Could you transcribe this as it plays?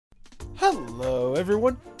Hello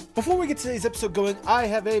everyone! Before we get today's episode going, I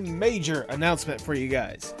have a major announcement for you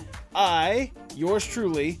guys. I, yours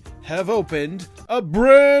truly, have opened a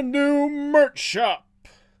brand new merch shop!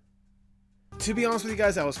 To be honest with you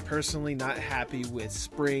guys, I was personally not happy with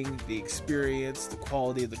spring, the experience, the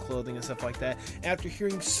quality of the clothing and stuff like that. After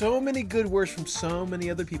hearing so many good words from so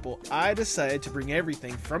many other people, I decided to bring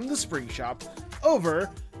everything from the spring shop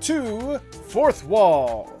over to Fourth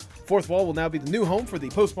Wall. Fourth Wall will now be the new home for the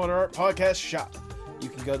Postmodern Art Podcast shop. You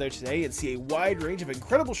can go there today and see a wide range of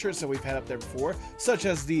incredible shirts that we've had up there before, such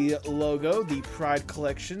as the logo, the Pride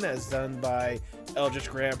collection as done by Eldritch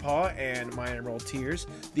Grandpa and My Emerald Tears,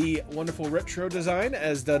 the wonderful retro design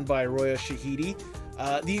as done by Roya Shahidi,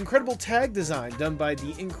 the incredible tag design done by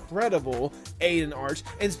the incredible Aiden Art.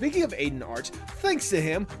 And speaking of Aiden Art, thanks to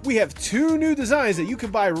him, we have two new designs that you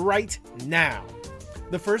can buy right now.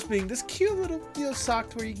 The first being this cute little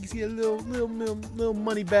sock where you can see a little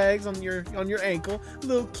money bags on your ankle,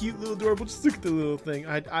 little cute, little adorable. Just look at the little thing.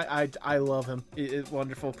 I love him. It's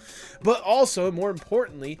wonderful. But also, more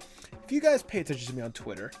importantly, if you guys pay attention to me on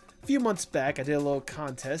Twitter, a few months back I did a little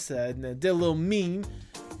contest and I did a little meme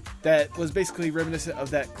that was basically reminiscent of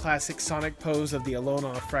that classic Sonic pose of the Alone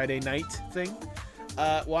on a Friday Night thing.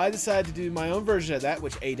 Well, I decided to do my own version of that,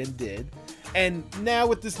 which Aiden did. And now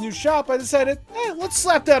with this new shop, I decided, let's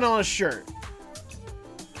slap that on a shirt.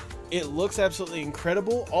 It looks absolutely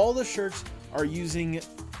incredible. All the shirts are using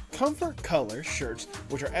Comfort Color shirts,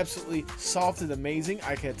 which are absolutely soft and amazing.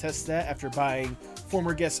 I can attest to that after buying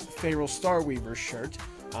former guest Farrell Starweaver's shirt.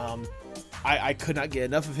 I could not get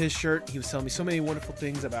enough of his shirt. He was telling me so many wonderful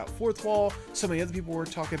things about Fourth Wall. So many other people were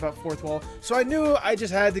talking about Fourth Wall. So I knew I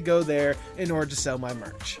just had to go there in order to sell my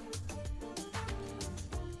merch.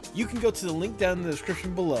 You can go to the link down in the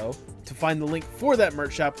description below to find the link for that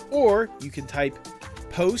merch shop, or you can type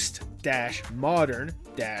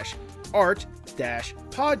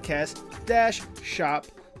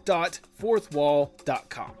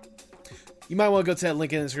post-modern-art-podcast-shop.fourthwall.com. You might want to go to that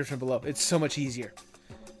link in the description below. It's so much easier.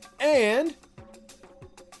 And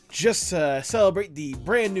just to celebrate the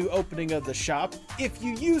brand new opening of the shop, if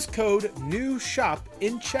you use code NEWSHOP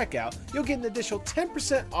in checkout, you'll get an additional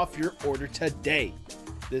 10% off your order today.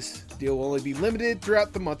 This deal will only be limited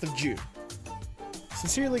throughout the month of June.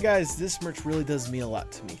 Sincerely, guys, this merch really does mean a lot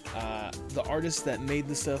to me. The artists that made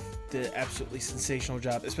this stuff did an absolutely sensational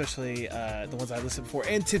job, especially the ones I listed before,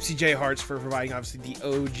 and Tipsy J Hearts for providing, obviously, the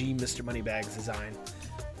OG Mr. Moneybags design.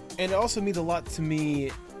 And it also means a lot to me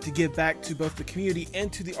to give back to both the community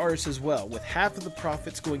and to the artists as well, with half of the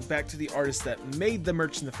profits going back to the artists that made the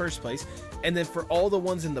merch in the first place, and then for all the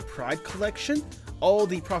ones in the Pride collection, all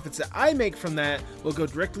the profits that I make from that will go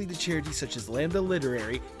directly to charities such as Lambda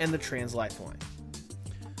Literary and the Trans Lifeline.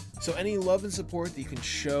 So any love and support that you can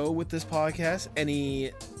show with this podcast,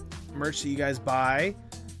 any merch that you guys buy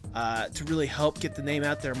to really help get the name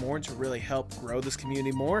out there more and to really help grow this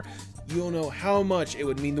community more, you'll know how much it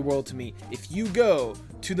would mean the world to me if you go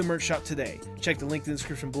to the merch shop today. Check the link in the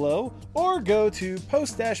description below, or go to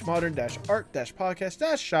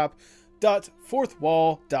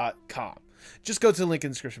post-modern-art-podcast-shop.fourthwall.com. Just go to the link in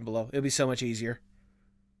the description below. It'll be so much easier.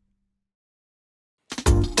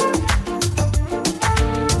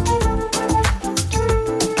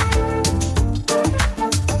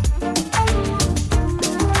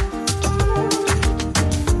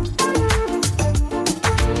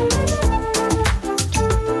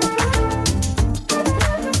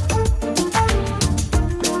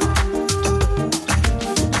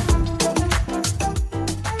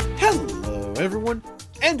 Hello, everyone,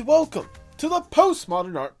 and welcome to the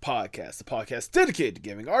Postmodern Art Podcast, the podcast dedicated to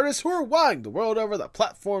giving artists who are wowing the world over the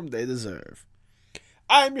platform they deserve.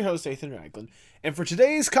 I'm your host, Ethan Ragland, and for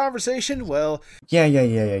today's conversation, well...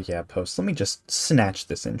 Yeah, Post. Let me just snatch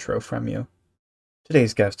this intro from you.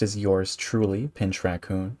 Today's guest is yours truly, Pinch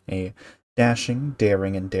Raccoon, a dashing,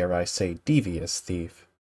 daring, and dare I say, devious thief.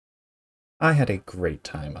 I had a great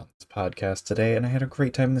time on this podcast today, and I had a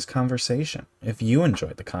great time in this conversation. If you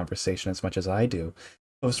enjoyed the conversation as much as I do,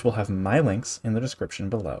 Post will have my links in the description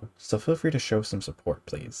below, so feel free to show some support,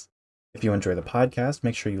 please. If you enjoy the podcast,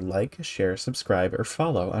 make sure you like, share, subscribe, or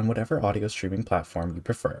follow on whatever audio streaming platform you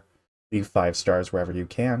prefer. Leave 5 stars wherever you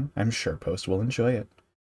can. I'm sure Post will enjoy it.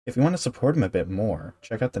 If you want to support him a bit more,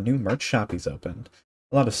 check out the new merch shop he's opened.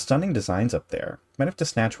 A lot of stunning designs up there. Might have to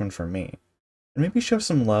snatch one for me. And maybe show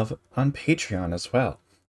some love on Patreon as well.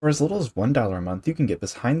 For as little as $1 a month, you can get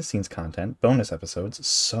behind-the-scenes content, bonus episodes,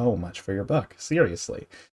 so much for your buck, seriously.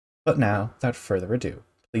 But now, without further ado,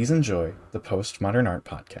 please enjoy the Postmodern Art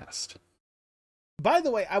Podcast. By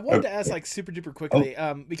the way, I wanted to ask Okay. like super duper Oh, quickly,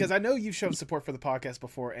 because I know you've shown support for the podcast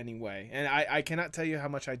before anyway, and I cannot tell you how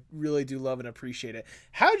much I really do love and appreciate it.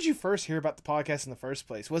 How did you first hear about the podcast in the first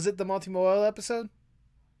place? Was it the Monty Moel episode?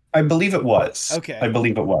 I believe it was. I Okay,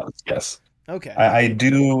 believe it was. Yes. okay, I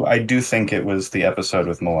do think it was the episode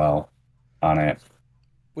with Moel on it.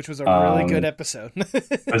 which was a really good Um, episode.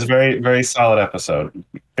 it was a very, very solid episode.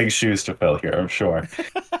 Big shoes to fill here, I'm sure.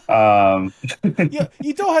 Um,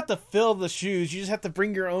 You don't have to fill the shoes. You just have to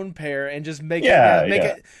bring your own pair and just make it. Yeah, yeah, make yeah.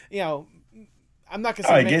 it. You know, I'm not gonna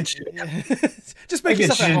Oh, say I make. get you. Just I make get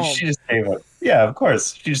yourself at she, home. she just gave a yeah, of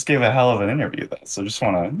course. She just gave a hell of an interview though. So just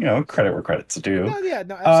want to, credit where credit's due. No, yeah,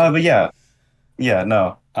 no, But absolutely. yeah, yeah,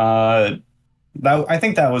 no. That I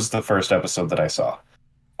think that was the first episode that I saw.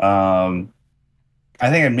 Um, I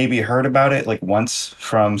think I'd maybe heard about it like once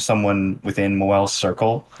from someone within Moel's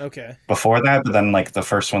circle Okay. before that, but then like the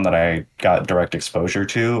first one that I got direct exposure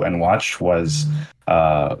to and watched was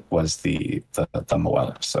the Moel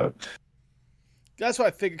episode. That's what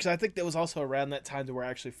I figured because I think that was also around that time to where I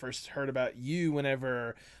actually first heard about you.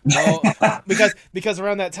 Whenever Mo, because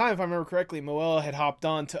around that time, if I remember correctly, Moel had hopped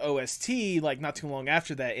on to OST like not too long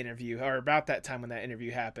after that interview, or about that time when that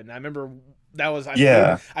interview happened. I remember that was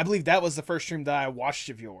Yeah, I believe that was the first stream that I watched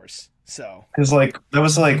of yours. So because like that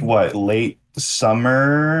was like what, late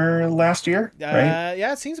summer last year, right?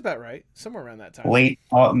 yeah, it seems about right, somewhere around that time. Late,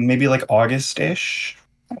 maybe like August-ish,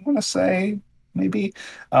 I want to say maybe.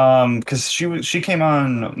 Because she came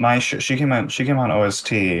on my show. She came on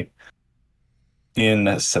OST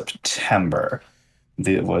in September.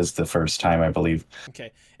 It was the first time, I believe.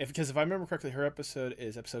 Okay, if I remember correctly, her episode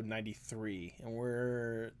is episode 93, and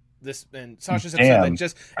we're this and Sasha's episode that Damn,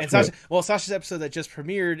 just and that's good. Sasha's episode that just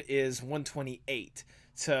premiered is 128.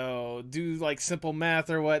 So do like simple math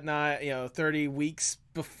or whatnot, 30 weeks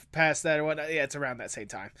past that or whatnot. Yeah, it's around that same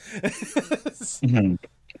time. Mhm.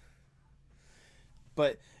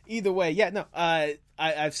 But either way, yeah, no,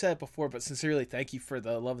 I've said it before, but sincerely, thank you for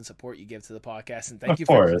the love and support you give to the podcast, and thank Of you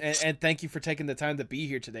for course. and thank you for taking the time to be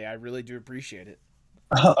here today. I really do appreciate it.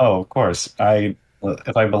 Oh, of course.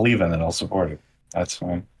 If I believe in it, I'll support it. That's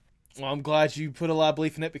fine. Well, I'm glad you put a lot of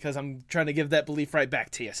belief in it because I'm trying to give that belief right back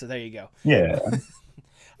to you. So there you go. Yeah.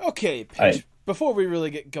 Okay, I. Pinch. Before we really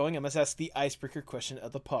get going, I must ask the icebreaker question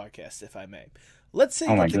of the podcast, if I may. Let's say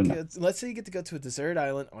Oh you my get to goodness. let's say you get to go to a desert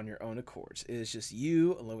island on your own accords. It is just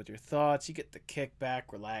you alone with your thoughts. You get to kick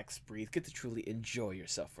back, relax, breathe, get to truly enjoy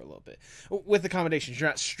yourself for a little bit. With accommodations, you're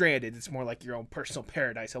not stranded. It's more like your own personal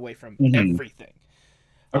paradise away from Hmm. everything.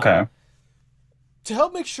 Uh, Okay. to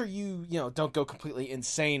help make sure you don't go completely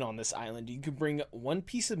insane on this island, you can bring one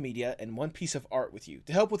piece of media and one piece of art with you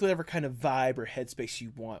to help with whatever kind of vibe or headspace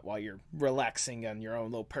you want while you're relaxing on your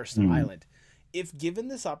own little personal Hmm. island. If given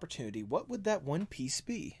this opportunity, what would that one piece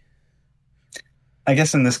be? I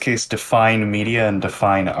guess in this case, define media and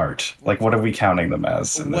define art. Like, what are we counting them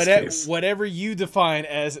as in this case? Whatever you define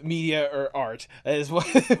as media or art is what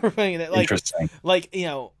we're putting it. Interesting. Like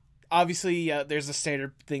obviously there's the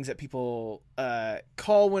standard things that people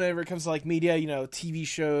call whenever it comes to like media, TV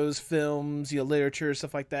shows, films, literature,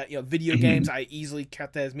 stuff like that. Video games, Mhm. I easily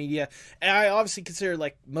count that as media, and I obviously consider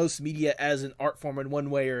like most media as an art form in one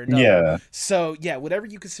way or another. Yeah. So yeah, whatever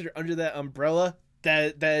you consider under that umbrella,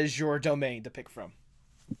 that is your domain to pick from.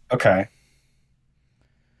 Okay.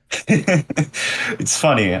 It's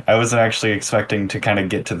funny. I wasn't actually expecting to kind of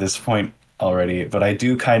get to this point already, but I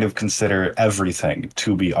do kind of consider everything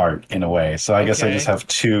to be art in a way. So I guess I just Okay. have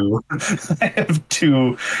two I have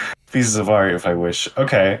two pieces of art if I wish.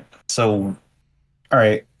 Okay. So all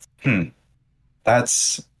right. Hmm.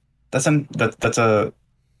 That's that's a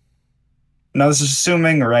now this is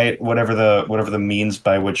assuming, right, whatever the means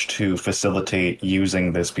by which to facilitate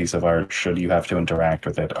using this piece of art, should you have to interact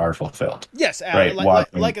with it, are fulfilled. Yes, Right? like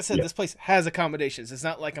Watching. I said, Yeah. this place has accommodations. It's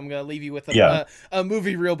not like I'm gonna leave you with Yeah. a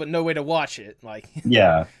movie reel but no way to watch it. Like,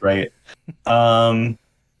 Yeah, right. Um,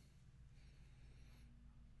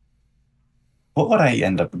 what would I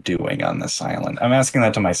end up doing on this island? I'm asking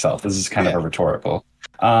that to myself. This is kind of yeah, a rhetorical.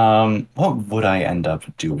 What would I end up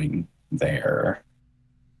doing there?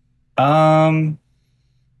 Um,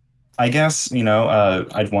 I guess,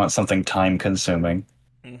 I'd want something time consuming.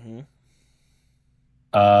 hmm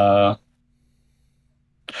Uh,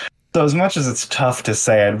 so as much as it's tough to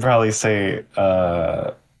say, I'd probably say,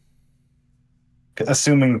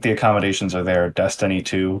 assuming that the accommodations are there, Destiny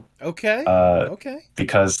 2, okay, uh, okay.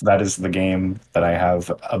 because that is the game that I have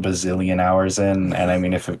a bazillion hours in. And I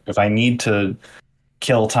mean, if I need to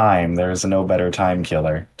kill time. There's no better time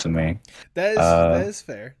killer to me. That Uh, is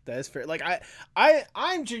fair. That is fair. Like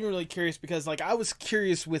I'm genuinely curious because like I was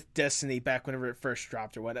curious with Destiny back whenever it first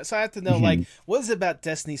dropped or whatnot. So I have to know like mhm. what is it about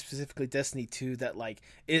Destiny, specifically Destiny 2, that like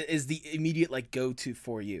is the immediate like go to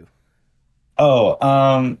for you?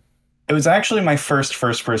 Oh, it was actually my first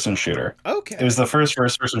person shooter. It was Okay. the first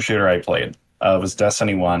person shooter I played. It was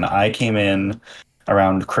Destiny 1. I came in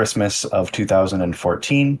around Christmas of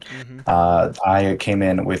 2014. Mm-hmm. I came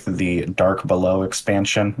in with the Dark Below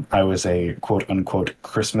expansion. I was a quote unquote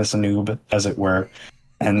Christmas noob, as it were.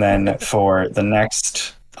 And then for the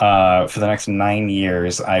next 9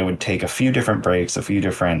 years, I would take a few different breaks, a few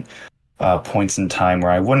different points in time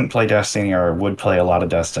where I wouldn't play Destiny or would play a lot of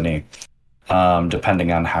Destiny,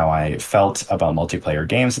 depending on how I felt about multiplayer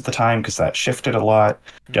games at the time, because that shifted a lot.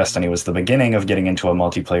 Mm-hmm. Destiny was the beginning of getting into a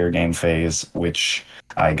multiplayer game phase, which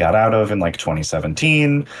I got out of in like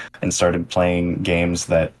 2017 and started playing games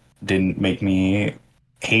that didn't make me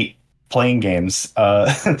hate playing games.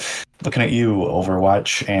 Looking at you,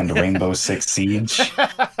 Overwatch and Rainbow Six Siege.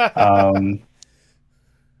 Um,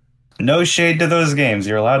 no shade to those games.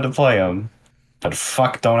 You're allowed to play them. But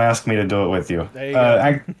fuck, don't ask me to do it with you. There you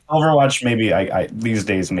go. Overwatch, maybe I these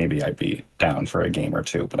days maybe I'd be down for a game or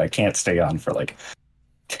two, but I can't stay on for like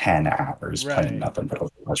 10 hours playing Right. nothing but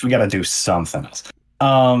Overwatch. We got to do something else.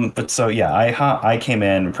 But so yeah, I came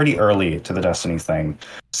in pretty early to the Destiny thing.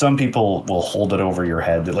 Some people will hold it over your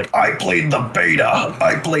head. They're like, I played the beta.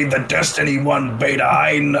 I played the Destiny 1 beta.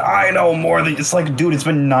 I know more than it's like, dude, it's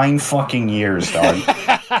been 9 fucking years, dog.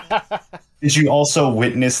 Did you also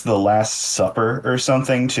witness The Last Supper or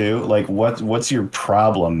something too? Like what's your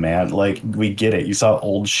problem, man? Like we get it. You saw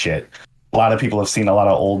old shit. A lot of people have seen a lot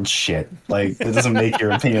of old shit. Like it doesn't make your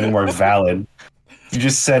opinion any more valid. You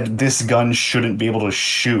just said this gun shouldn't be able to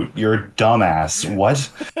shoot. You're a dumbass. What?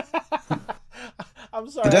 I'm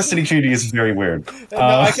The sorry. Destiny community is very weird. No,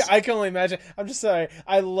 I can only imagine. I'm just sorry.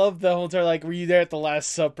 I love the whole entire like, were you there at the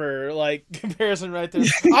Last Supper like comparison right there?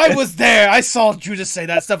 I was there. I saw Judas say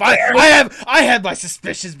that stuff. I had my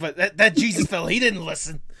suspicions, but that Jesus fellow, he didn't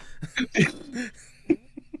listen.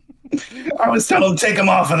 I was telling him take him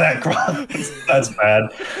off of that cross. That's bad.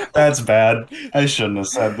 That's bad. I shouldn't have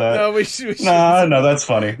said that. No, we No, shouldn't. no, that's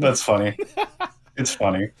funny. That's funny. It's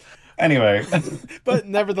funny. Anyway, But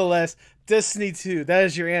nevertheless, Destiny 2. That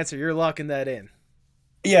is your answer. You're locking that in.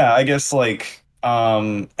 yeah, I guess like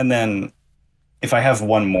and then if I have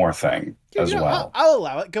one more thing Yeah, as well. I'll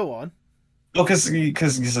allow it. Go on. Well, because you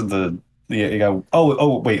said the you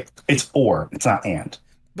got wait, it's or, it's not and.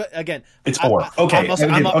 But again, It's or. Okay. I'm also,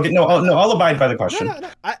 Okay. Okay. No, no, I'll abide by the no, question. no, no.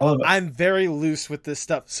 I'll abide. I'm very loose with this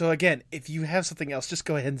stuff. So again, if you have something else, just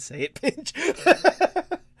go ahead and say it, Pinch.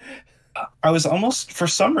 I was almost, for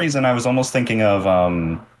some reason, I was almost thinking of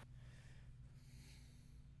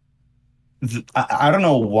I don't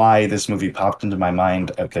know why this movie popped into my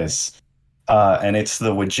mind at Okay. this, and it's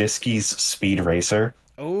the Wojcicki's Speed Racer.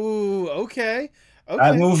 Oh, okay.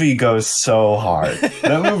 That Okay. movie goes so hard.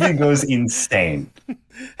 That movie goes insane.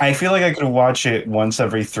 I feel like I could watch it once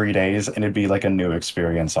every 3 days, and it'd be like a new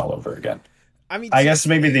experience all over again. I mean, I guess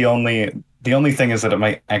maybe the only thing is that it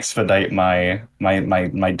might expedite my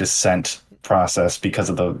descent process because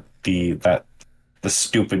of the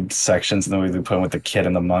stupid sections and the way they put in with the kid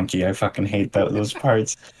and the monkey. I fucking hate those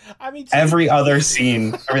parts. I mean, Every other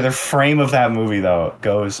scene, every other frame of that movie though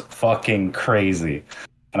goes fucking crazy,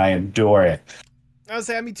 and I adore it. I would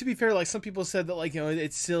say, I mean, to be fair, like some people said that, like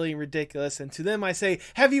it's silly and ridiculous, and to them, I say,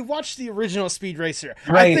 have you watched the original Speed Racer?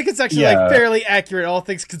 I Right? think it's actually like Yeah, fairly accurate, all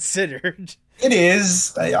things considered. it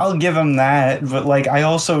is. I'll give him that, but like I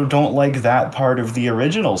also don't like that part of the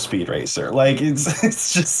original Speed Racer. Like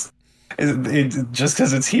it's just just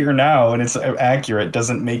because it's here now and it's accurate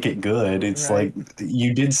doesn't make it good. It's Right. like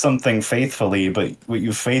you did something faithfully, but what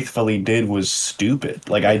you faithfully did was stupid.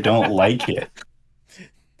 Like I don't like it.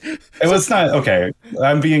 It So was not okay.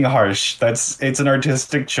 I'm being harsh. It's an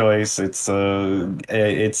artistic choice. It's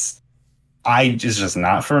just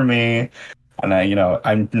not for me. And I don't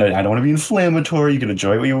want to be inflammatory. You can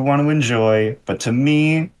enjoy what you want to enjoy, but to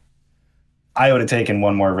me, I would have taken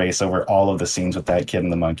one more race over all of the scenes with that kid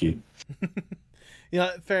and the monkey.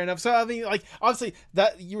 fair enough. So I mean, like obviously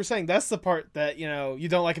that you were saying that's the part that you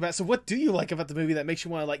don't like about. So what do you like about the movie that makes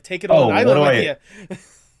you want to like take it on Oh, an island with you?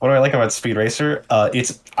 what do I like about Speed Racer?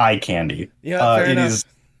 It's eye candy. Yeah, fair It enough.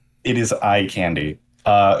 is eye candy.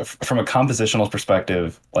 From a compositional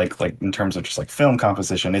perspective, like in terms of just like film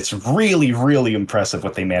composition, it's really, really impressive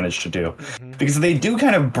what they managed to do, Hmm. because they do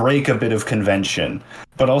kind of break a bit of convention,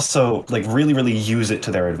 but also like really, really use it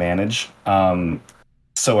to their advantage.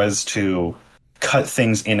 So as to cut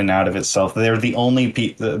things in and out of itself. They're the only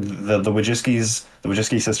the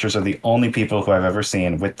Wojcicki sisters are the only people who I've ever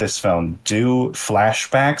seen with this film do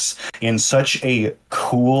flashbacks in such a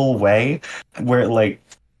cool way where like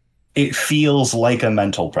it feels like a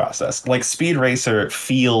mental process. Like Speed Racer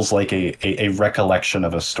feels like a recollection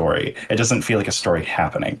of a story. It doesn't feel like a story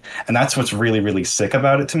happening. And that's what's really, really sick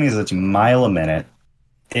about it to me is it's mile a minute.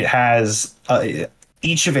 It has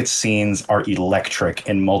each of its scenes are electric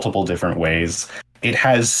in multiple different ways. It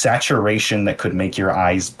has saturation that could make your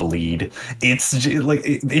eyes bleed.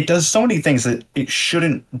 It does so many things that it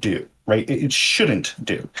shouldn't do, right? It shouldn't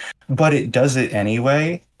do, but it does it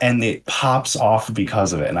anyway, and it pops off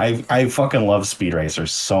because of it. And I fucking love Speed Racer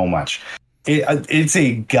so much. It's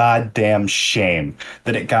a goddamn shame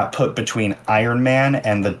that it got put between Iron Man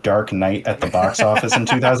and The Dark Knight at the box office in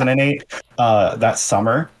 2008, that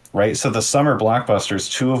summer, right? So the summer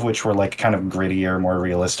blockbusters, two of which were like kind of grittier, more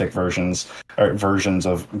realistic versions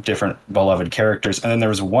of different beloved characters. And then there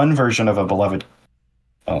was one version of a beloved,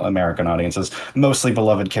 well, American audiences, mostly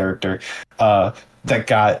beloved character, that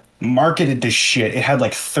got marketed to shit. It had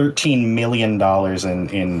like $13 million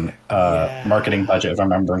in marketing budget, if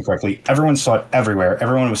I'm remembering correctly. Everyone saw it everywhere.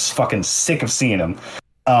 Everyone was fucking sick of seeing him.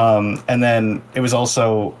 And then it was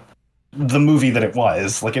also the movie that it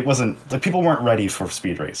was. Like, it wasn't, like, people weren't ready for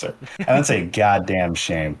Speed Racer. And that's a goddamn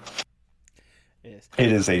shame. Yes.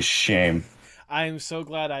 It is a shame. I'm so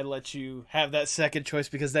glad I let you have that second choice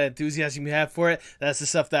because that enthusiasm you have for it, that's the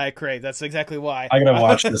stuff that I crave. That's exactly why. I gotta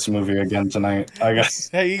watch this movie again tonight, I guess.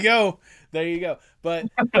 There you go. There you go. But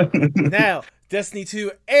now, Destiny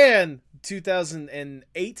 2 and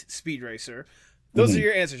 2008 Speed Racer, those are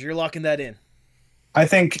your answers. You're locking that in. I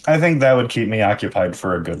think that would keep me occupied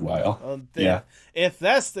for a good while. Yeah. If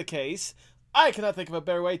that's the case, I cannot think of a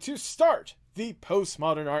better way to start the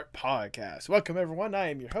Postmodern Art Podcast. Welcome, everyone. I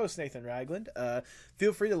am your host, Nathan Ragland.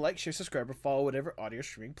 Feel free to like, share, subscribe, or follow whatever audio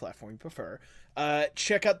streaming platform you prefer.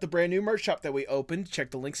 Check out the brand new merch shop that we opened.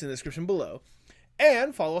 Check the links in the description below.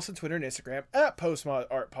 And follow us on Twitter and Instagram at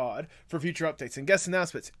PostmodArtPod for future updates and guest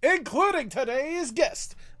announcements, including today's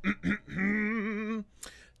guest.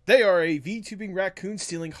 They are a VTubing raccoon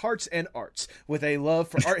stealing hearts and arts with a love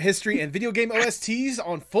for art history and video game OSTs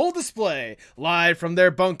on full display. Live from their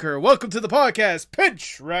bunker. Welcome to the podcast,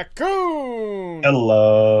 Pinch Raccoon.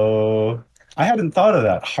 Hello. I hadn't thought of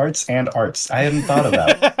that. Hearts and arts. I hadn't thought of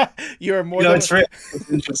that. You're more. It's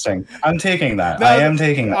interesting. I'm taking that. No, I am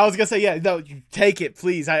taking that. I was gonna say, yeah, no, you take it,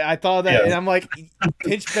 please. I thought of that, and I'm like,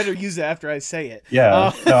 Pinch better use it after I say it.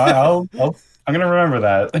 Yeah. No, I'm gonna remember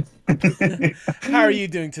that. How are you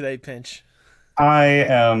doing today, Pinch? I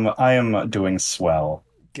am doing swell.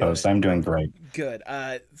 Good. Post. I'm doing great. Good.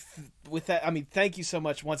 With that, I mean, thank you so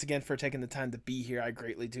much once again for taking the time to be here. I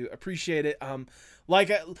greatly do appreciate it.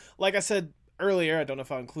 Like I said earlier, I don't know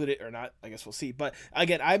if I'll include it or not. I guess we'll see. But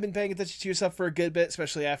again, I've been paying attention to your stuff for a good bit,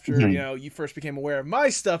 especially after you first became aware of my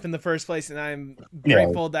stuff in the first place, and I'm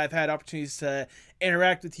grateful that I've had opportunities to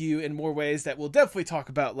interact with you in more ways that we'll definitely talk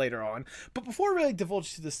about later on. But before I really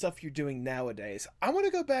divulge to the stuff you're doing nowadays, I want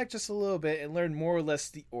to go back just a little bit and learn more or less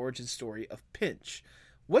the origin story of Pinch.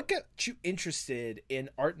 What got you interested in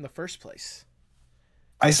art in the first place?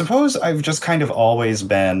 I suppose I've just kind of always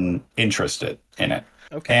been interested in it.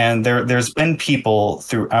 Okay. And there's been people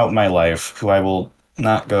throughout my life who I will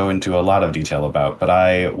not go into a lot of detail about, but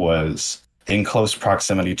I was in close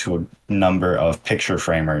proximity to a number of picture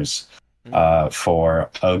framers for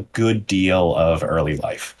a good deal of early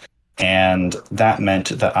life. And that meant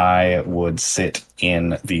that I would sit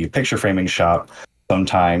in the picture framing shop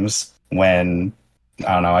sometimes when,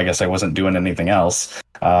 I don't know, I guess I wasn't doing anything else,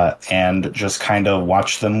 and just kind of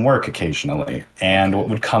watch them work occasionally. And what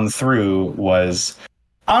would come through was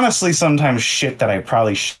honestly sometimes shit that I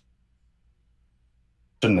probably shouldn't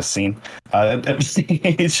have seen at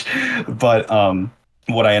stage. But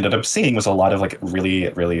what I ended up seeing was a lot of like really,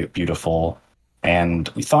 really beautiful and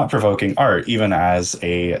thought-provoking art, even as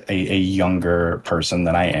a younger person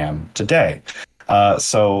than I am today.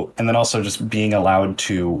 And then also just being allowed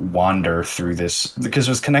to wander through this, because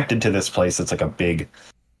it was connected to this place. It's like a big,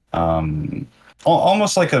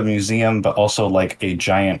 almost like a museum, but also like a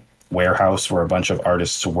giant warehouse where a bunch of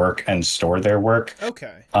artists work and store their work.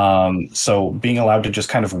 Okay. So being allowed to just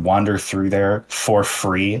kind of wander through there for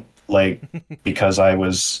free, like, because I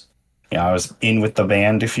was in with the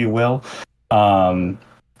band, if you will, and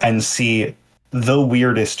see the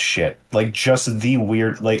weirdest shit, like just the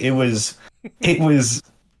weird, like it was,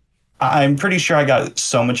 I'm pretty sure I got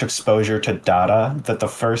so much exposure to Dada that the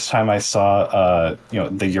first time I saw,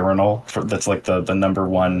 the urinal that's like the number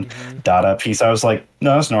one Dada piece, I was like,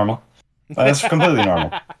 no, that's normal. That's completely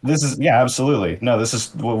normal. This is, yeah, absolutely. No, this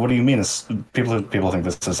is, what do you mean? Is people think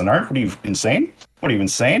this is an art? What are you, insane? What are you,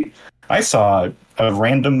 insane? I saw a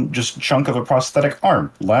random just chunk of a prosthetic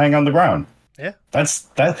arm lying on the ground. Yeah. That's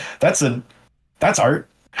art.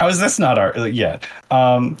 How is this not art? Yeah.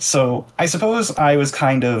 So I suppose I was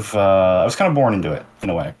kind of born into it in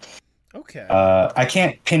a way. Okay. I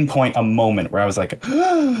can't pinpoint a moment where I was like,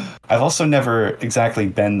 I've also never exactly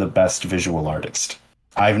been the best visual artist.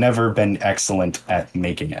 I've never been excellent at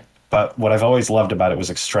making it. But what I've always loved about it was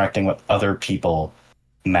extracting what other people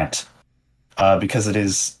meant. Because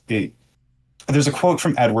there's a quote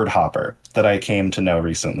from Edward Hopper that I came to know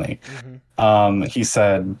recently. He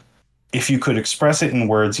said, if you could express it in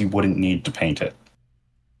words, you wouldn't need to paint it.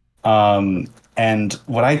 And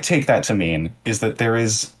what I take that to mean is that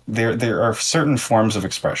there are certain forms of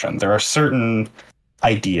expression. There are certain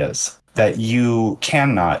ideas that you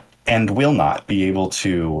cannot and will not be able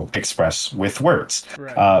to express with words,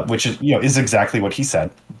 Right. which is exactly what he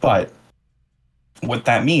said. But what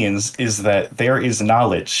that means is that there is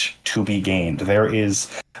knowledge to be gained. There is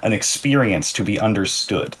an experience to be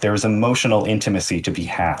understood. There is emotional intimacy to be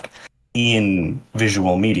had in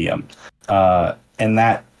visual medium. And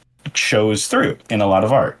that shows through in a lot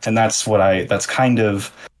of art. And that's kind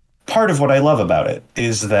of part of what I love about it,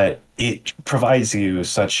 is that it provides you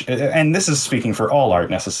such, and this is speaking for all art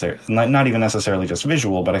necessarily, not even necessarily just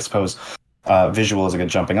visual, but I suppose visual is a good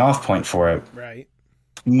jumping off point for it. Right.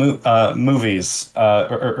 Movies,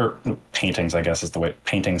 or paintings, I guess is the way,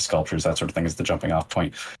 painting, sculptures, that sort of thing is the jumping off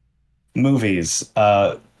point. Movies,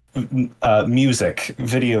 music,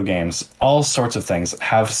 video games, all sorts of things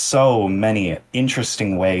have so many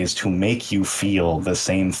interesting ways to make you feel the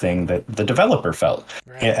same thing that the developer felt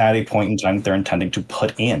at a point in time that they're intending to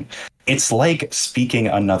put in. It's like speaking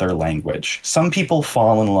another language. Some people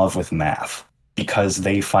fall in love with math because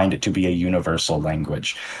they find it to be a universal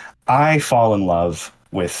language. I fall in love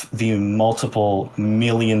with the multiple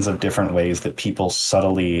millions of different ways that people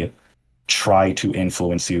subtly try to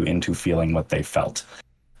influence you into feeling what they felt.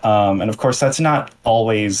 And of course, that's not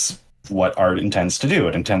always what art intends to do.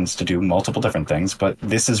 It intends to do multiple different things, but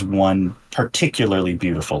this is one particularly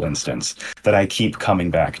beautiful instance that I keep coming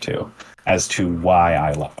back to as to why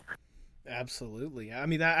I love art. Absolutely. I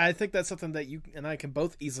mean, I think that's something that you and I can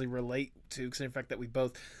both easily relate to, because in fact that we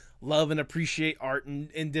both love and appreciate art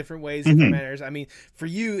in different ways, different manners. I mean, for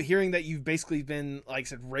you, hearing that you've basically been, like I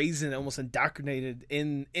said, raised and almost indoctrinated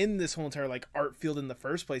in this whole entire like art field in the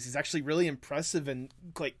first place is actually really impressive and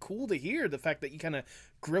like cool to hear. The fact that you kind of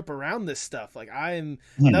grew up around this stuff, like I am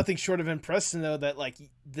nothing short of impressed to know that like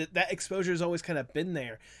that exposure has always kind of been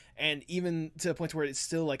there. And even to the point where it's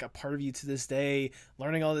still like a part of you to this day,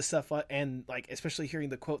 learning all this stuff, and like especially hearing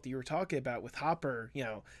the quote that you were talking about with Hopper,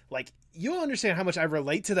 like you'll understand how much I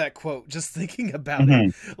relate to that quote just thinking about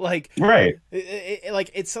it. Like, right,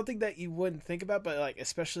 like it's something that you wouldn't think about, but like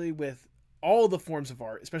especially with all the forms of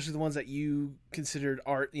art, especially the ones that you considered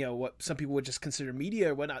art, what some people would just consider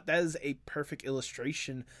media or whatnot, that is a perfect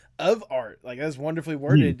illustration of art. Like that is wonderfully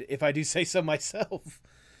worded, if I do say so myself.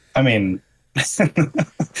 I mean,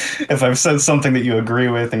 if I've said something that you agree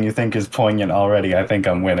with and you think is poignant already, I think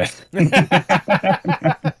I'm winning. Well,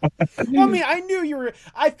 I mean,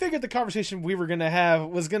 I figured the conversation we were going to have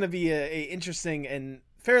was going to be a interesting and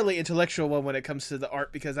fairly intellectual one when it comes to the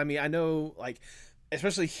art, because I mean, I know like,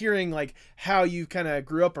 especially hearing like how you kind of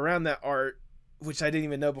grew up around that art, which I didn't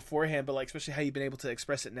even know beforehand, but like especially how you've been able to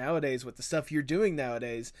express it nowadays with the stuff you're doing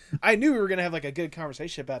nowadays. I knew we were gonna have like a good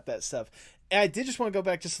conversation about that stuff. And I did just want to go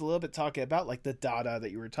back just a little bit talking about like the Dada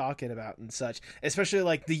that you were talking about and such, especially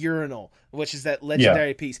like the Urinal, which is that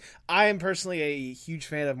legendary piece. I am personally a huge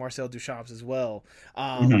fan of Marcel Duchamp's as well,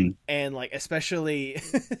 and like especially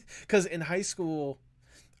because in high school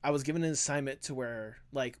I was given an assignment to where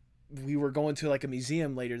like we were going to like a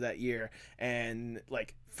museum later that year, and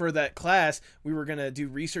like for that class we were gonna do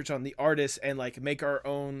research on the artists and like make our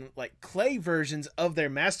own like clay versions of their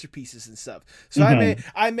masterpieces and stuff. So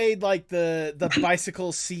I made like the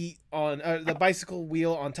bicycle seat on the bicycle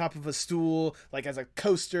wheel on top of a stool like as a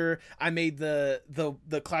coaster. I made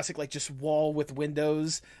the classic like just wall with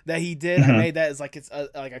windows that he did. I made that as like it's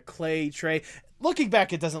like a clay tray. Looking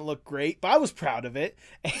back, it doesn't look great, but I was proud of it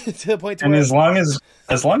to the point to and where, as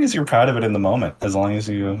long as you're proud of it in the moment, as long as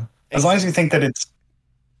you think that it's,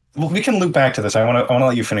 well, we can loop back to this. I want to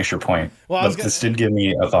let you finish your point. Well, this did give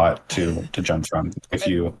me a thought to jump from. If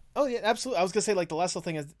you, oh yeah, absolutely. I was gonna say like the last little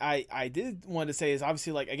thing is I did want to say is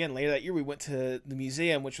obviously like again later that year we went to the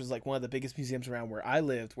museum, which was like one of the biggest museums around where I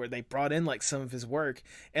lived, where they brought in like some of his work,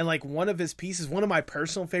 and like one of his pieces, one of my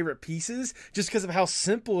personal favorite pieces, just because of how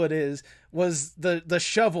simple it is, was the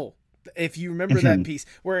shovel If you remember that piece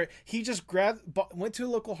where he just went to a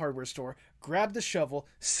local hardware store, grabbed a shovel,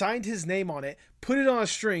 signed his name on it, put it on a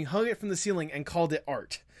string, hung it from the ceiling, and called it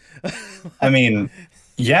art. I mean,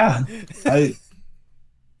 yeah. If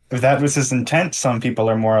that was his intent, some people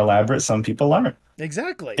are more elaborate, some people aren't.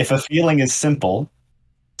 Exactly. If a feeling is simple,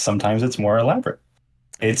 sometimes it's more elaborate.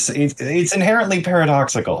 It's inherently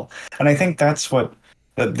paradoxical. And I think that's what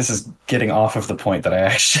this is getting off of the point that I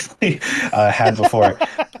actually had before.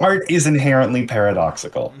 Art is inherently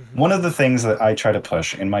paradoxical. One of the things that I try to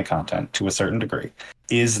push in my content to a certain degree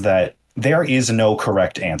is that there is no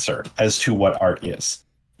correct answer as to what art is.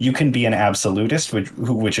 You can be an absolutist,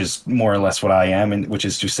 which is more or less what I am, and which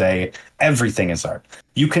is to say everything is art.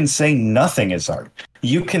 You can say nothing is art.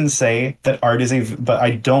 You can say that art is but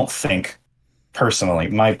I don't think, personally,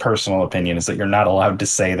 my personal opinion is that you're not allowed to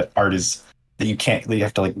say that art is, that you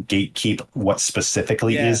have to like gatekeep what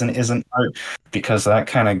specifically is and isn't art, because that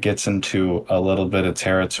kind of gets into a little bit of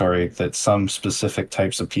territory that some specific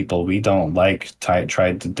types of people we don't like tried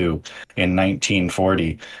to do in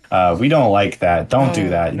 1940. We don't like that. Don't do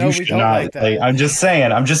that. No, you should we don't not. like that. I'm just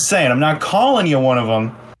saying. I'm not calling you one of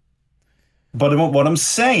them. But what I'm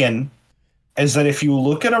saying is that if you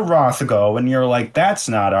look at a Rothko and you're like, that's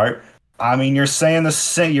not art, I mean, you're saying the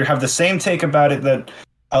same. You have the same take about it that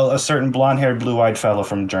a certain blonde-haired, blue-eyed fellow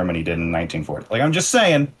from Germany did in 1940. Like, I'm just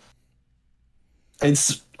saying,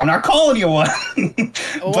 I'm not calling you one,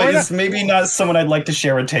 but it's maybe not someone I'd like to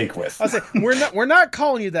share a take with. I'll say we're not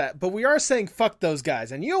calling you that, but we are saying fuck those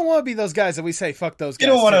guys, and you don't want to be those guys that we say fuck those guys.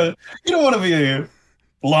 You don't want to be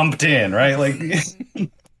lumped in, right? Like,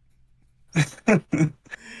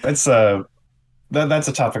 that's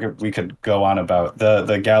a topic we could go on about.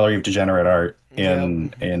 The Gallery of Degenerate Art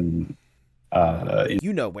in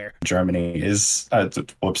you know where Germany is.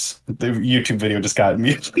 Whoops! The YouTube video just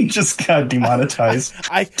got demonetized.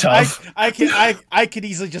 I could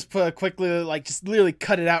easily just just literally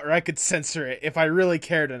cut it out, or I could censor it if I really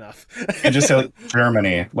cared enough. And just say like,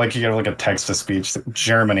 Germany, like you get like a text to speech.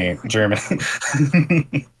 Germany.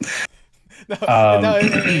 No,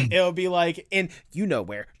 it'll be like in you know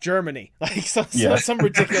where, Germany, like some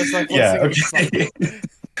ridiculous like okay.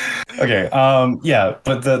 Okay.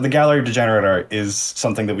 But the Gallery of Degenerate Art is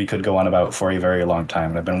something that we could go on about for a very long time,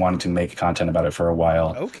 and I've been wanting to make content about it for a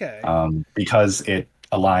while. Okay. Because it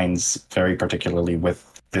aligns very particularly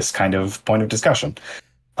with this kind of point of discussion.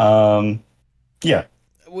 That's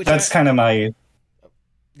kind of my.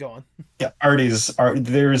 Go on. Yeah, art.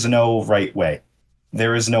 There is no right way.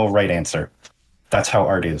 There is no right answer. That's how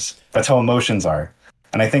art is. That's how emotions are.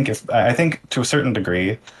 And I think to a certain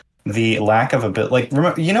degree, the lack of a bit, like,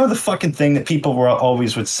 remember, the fucking thing that people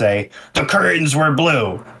always would say, the curtains were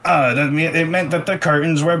blue. It meant that the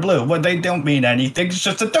curtains were blue. Well, they don't mean anything. It's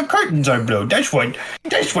just that the curtains are blue. That's what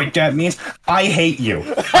that means. I hate you.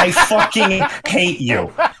 I fucking hate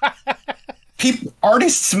you.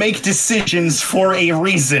 Artists make decisions for a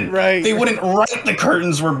reason. Right. They wouldn't write the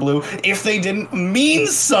curtains were blue if they didn't mean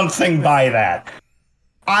something by that.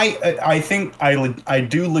 I think I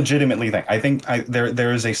do legitimately think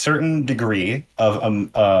there is a certain degree of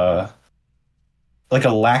like a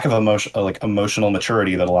lack of emotional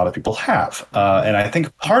maturity that a lot of people have, and I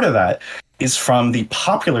think part of that is from the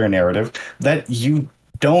popular narrative that you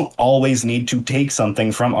don't always need to take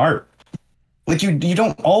something from art. Like you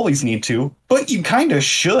don't always need to, but you kind of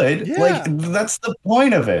should. Yeah. Like that's the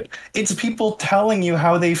point of it. It's people telling you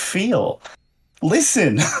how they feel.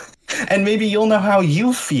 Listen, and maybe you'll know how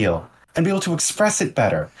you feel and be able to express it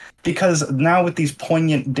better. Because now with these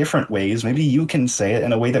poignant different ways, maybe you can say it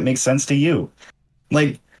in a way that makes sense to you.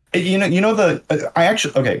 Like, okay,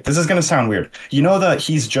 this is going to sound weird. You know the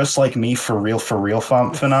he's just like me for real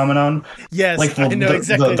phenomenon? Yes, like I know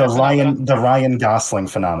exactly the Ryan Gosling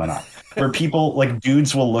phenomenon. Where people, like,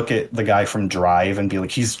 dudes will look at the guy from Drive and be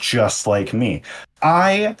like, he's just like me.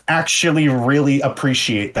 I actually really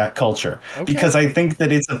appreciate that culture. Okay. Because I think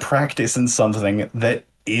that it's a practice in something that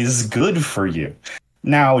is good for you.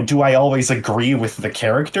 Now, do I always agree with the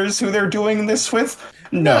characters who they're doing this with?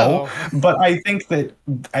 No. But I think that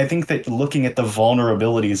looking at the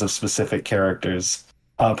vulnerabilities of specific characters,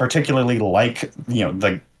 particularly like,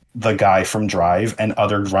 the guy from Drive and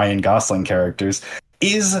other Ryan Gosling characters,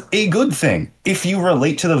 is a good thing. If you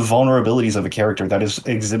relate to the vulnerabilities of a character that is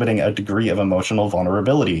exhibiting a degree of emotional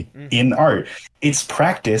vulnerability in art, it's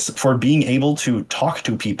practice for being able to talk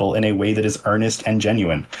to people in a way that is earnest and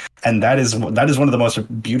genuine. And that is one of the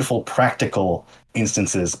most beautiful practical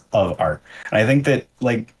instances of art. And I think that,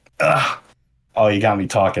 like, oh, you got me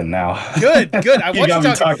talking now. Good. I want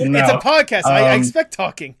you talking now. It's a podcast. I expect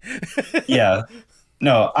talking. Yeah.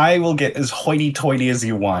 No, I will get as hoity-toity as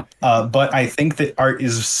you want. But I think that art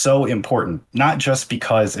is so important, not just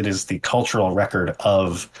because it is the cultural record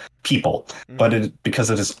of people, but because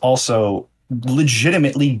it is also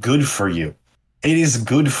legitimately good for you. It is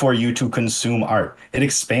good for you to consume art. It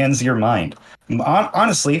expands your mind.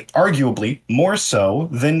 Honestly, arguably, more so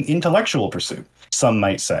than intellectual pursuit, some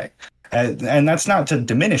might say. And that's not to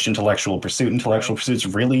diminish intellectual pursuit. Intellectual pursuit's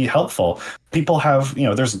really helpful. People have,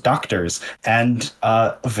 there's doctors and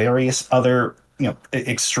various other,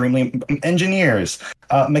 extremely engineers,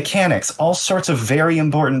 mechanics, all sorts of very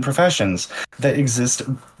important professions that exist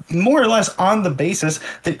more or less on the basis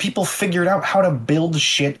that people figured out how to build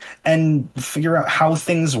shit and figure out how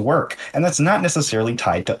things work. And that's not necessarily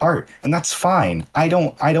tied to art. And that's fine. I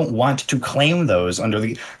don't want to claim those under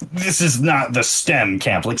this is not the STEM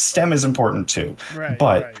camp. Like STEM is important too.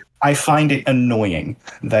 But I find it annoying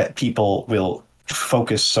that people will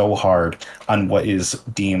focus so hard on what is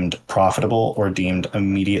deemed profitable or deemed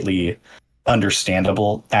immediately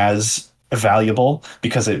understandable as valuable,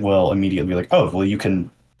 because it will immediately be like, oh, well, you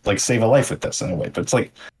can like save a life with this in a way. But it's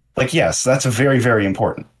like yes, that's very, very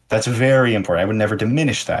important. That's very important. I would never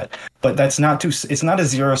diminish that. But it's not a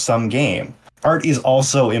zero-sum game. Art is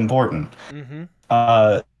also important. Mm-hmm.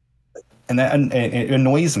 And it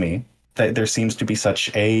annoys me that there seems to be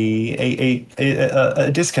such a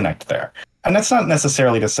disconnect there. And that's not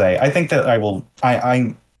necessarily to say, I think that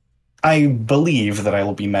I believe that I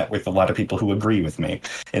will be met with a lot of people who agree with me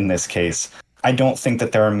in this case. I don't think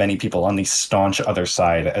that there are many people on the staunch other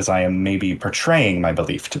side as I am maybe portraying my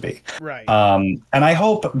belief to be. Right. And I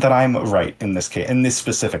hope that I'm right in this case, in this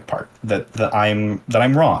specific part, that I'm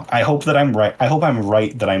wrong. I hope that I'm right. I hope I'm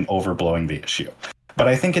right that I'm overblowing the issue. But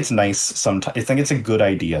I think it's nice sometimes. I think it's a good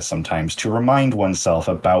idea sometimes to remind oneself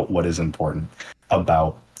about what is important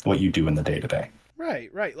about what you do in the day-to-day.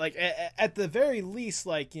 Right. Like at the very least,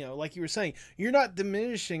 like, like you were saying, you're not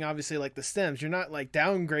diminishing obviously like the stems. You're not like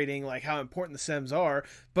downgrading like how important the stems are.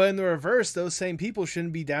 But in the reverse, those same people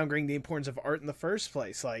shouldn't be downgrading the importance of art in the first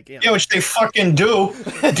place. Like, yeah, which they fucking do.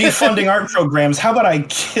 Defunding art programs. How about I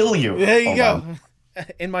kill you? There you go.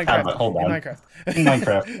 In Minecraft. Hold on. In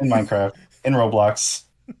Minecraft. In Minecraft. In Roblox.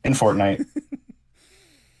 In Fortnite.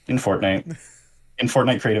 In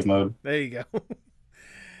Fortnite creative mode. There you go.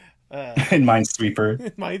 In Minesweeper.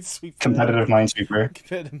 Competitive Minesweeper.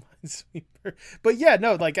 But yeah,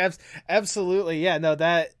 no, like absolutely, yeah, no,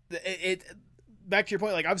 that it back to your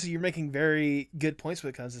point, like obviously you're making very good points when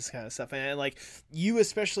it comes to this kind of stuff, and like you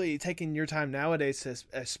especially taking your time nowadays to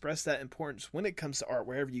express that importance when it comes to art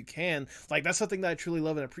wherever you can. Like that's something that I truly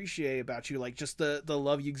love and appreciate about you, like just the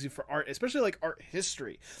love you exude for art, especially like art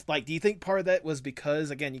history. Like, do you think part of that was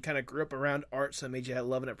because again you kind of grew up around art, so it made you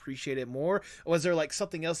love and appreciate it more? Or was there like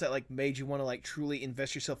something else that like made you want to like truly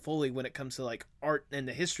invest yourself fully when it comes to like art and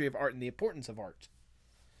the history of art and the importance of art?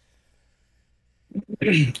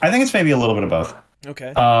 I think it's maybe a little bit of both.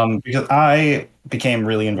 Okay. Because I became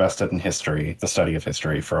really invested in history, the study of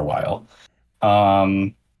history, for a while.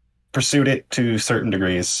 Pursued it to certain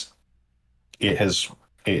degrees. It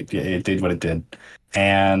did what it did,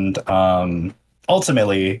 and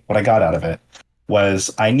ultimately, what I got out of it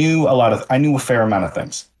was I knew a fair amount of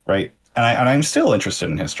things, right? And I'm still interested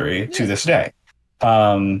in history to this day.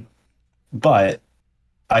 But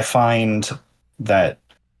I find that.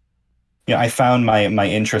 Yeah, I found my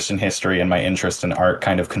interest in history and my interest in art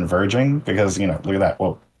kind of converging because, look at that.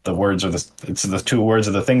 Well, it's the two words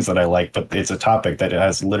of the things that I like, but it's a topic that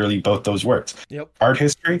has literally both those words. Yep. Art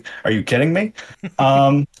history? Are you kidding me?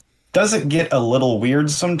 Does it get a little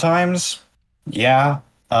weird sometimes? Yeah.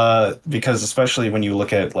 Because especially when you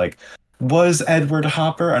look at like, was Edward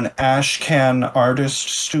Hopper an Ashcan artist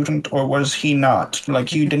student or was he not? Like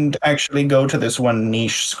he didn't actually go to this one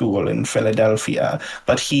niche school in Philadelphia,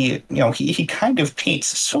 but he kind of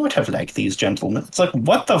paints sort of like these gentlemen. It's like,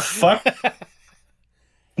 what the fuck?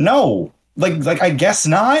 No. Like I guess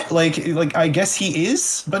not. Like I guess he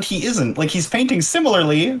is, but he isn't. Like he's painting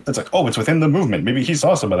similarly. It's like, oh, it's within the movement. Maybe he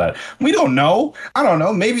saw some of that. We don't know. I don't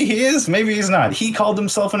know. Maybe he is. Maybe he's not. He called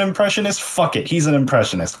himself an impressionist. Fuck it. He's an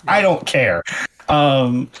impressionist. I don't care.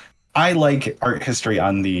 I like art history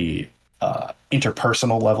on the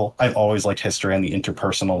interpersonal level. I've always liked history on the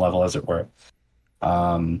interpersonal level, as it were.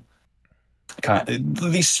 Kind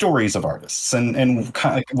of, these stories of artists and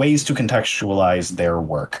kind of ways to contextualize their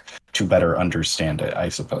work to better understand it, I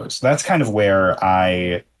suppose. That's kind of where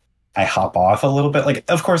I hop off a little bit. Like,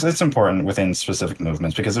 of course, it's important within specific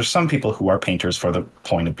movements because there's some people who are painters for the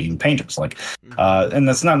point of being painters. Like, and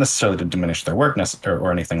that's not necessarily to diminish their work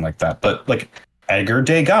or anything like that. But like Edgar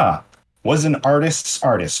Degas, was an artist's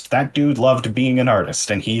artist. That dude loved being an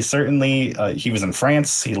artist, and he certainly he was in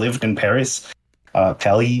France. He lived in Paris,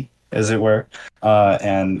 Paris, as it were,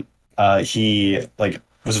 and he like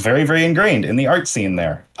was very, very ingrained in the art scene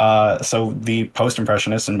there. So the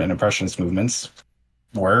post-impressionist and impressionist movements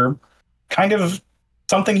were kind of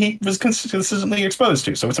something he was consistently exposed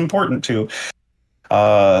to. So it's important to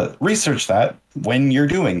research that when you're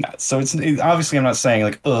doing that. So it's obviously, I'm not saying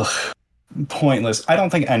like, ugh, pointless. I don't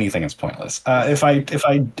think anything is pointless. If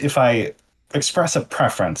I express a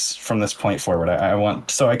preference from this point forward, I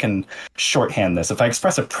want, so I can shorthand this. If I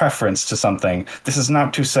express a preference to something, this is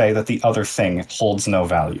not to say that the other thing holds no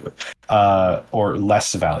value or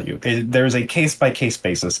less value. There's a case-by-case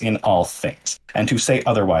basis in all things, and to say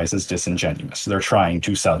otherwise is disingenuous. They're trying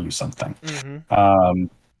to sell you something. Mm-hmm.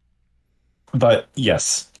 But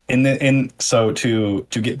yes, so to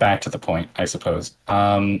get back to the point, I suppose,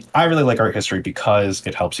 I really like art history because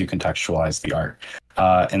it helps you contextualize the art.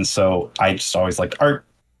 And so I just always liked art,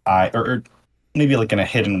 or maybe like in a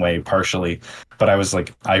hidden way, partially. But I was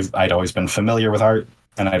like, I'd always been familiar with art,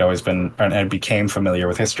 and I became familiar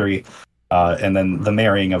with history. And then the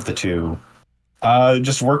marrying of the two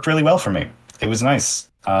just worked really well for me. It was nice.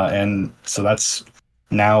 And so that's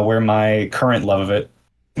now where my current love of it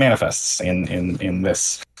manifests in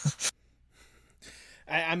this.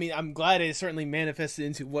 I mean, I'm glad it certainly manifested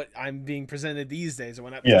into what I'm being presented these days. Or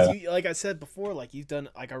when like I said before, like you've done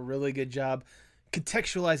like a really good job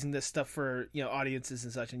contextualizing this stuff for audiences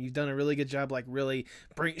and such, and you've done a really good job like really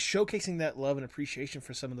showcasing that love and appreciation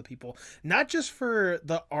for some of the people, not just for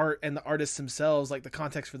the art and the artists themselves, like the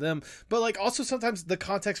context for them, but like also sometimes the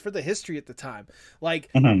context for the history at the time. Like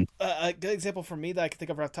a good example for me that I can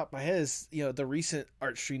think of off the top of my head is the recent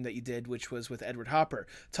art stream that you did, which was with Edward Hopper,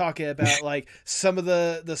 talking about like some of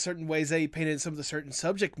the certain ways that he painted some of the certain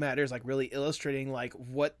subject matters, like really illustrating like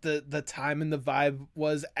what the time and the vibe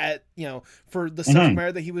was at for the subject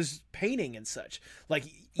matter that he was painting and such. Like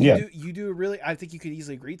you do really, I think you could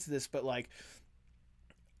easily agree to this, but like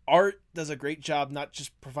art does a great job not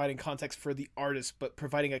just providing context for the artist, but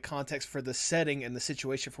providing a context for the setting and the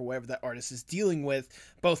situation for whatever that artist is dealing with,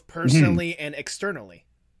 both personally and externally.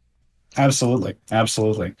 Absolutely.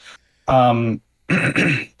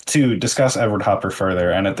 To discuss Edward Hopper further,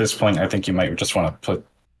 and at this point I think you might just want to put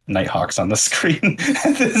Nighthawks on the screen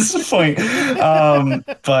at this point.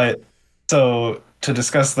 But so to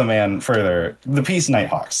discuss the man further, the piece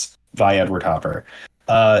Nighthawks by Edward Hopper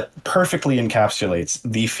perfectly encapsulates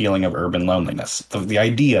the feeling of urban loneliness. The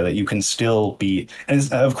idea that you can still be,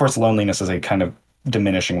 and of course loneliness is a kind of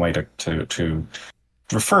diminishing way to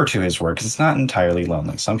refer to his work, because it's not entirely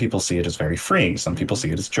lonely. Some people see it as very freeing. Some people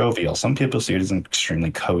see it as jovial. Some people see it as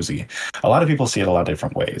extremely cozy. A lot of people see it a lot of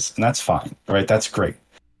different ways, and that's fine, right? That's great.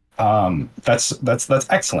 That's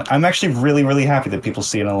excellent. I'm actually really, really happy that people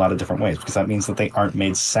see it in a lot of different ways, because that means that they aren't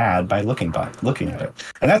made sad by looking at it.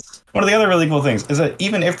 And that's one of the other really cool things, is that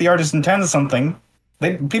even if the artist intends something,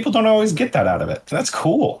 people don't always get that out of it. So that's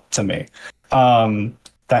cool to me.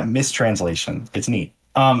 That mistranslation, it's neat.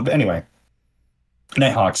 But anyway,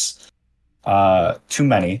 Nighthawks, to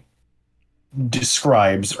many,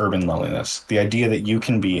 describes urban loneliness. The idea that you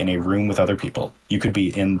can be in a room with other people. You could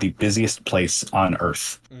be in the busiest place on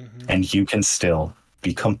earth, and you can still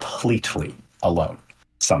be completely alone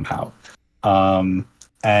somehow.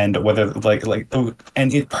 And whether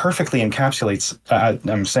and it perfectly encapsulates.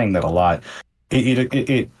 I'm saying that a lot.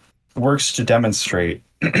 It works to demonstrate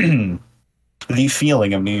the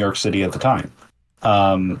feeling of New York City at the time.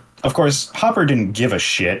 Of course, Hopper didn't give a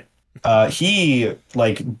shit. He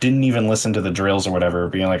didn't even listen to the drills or whatever,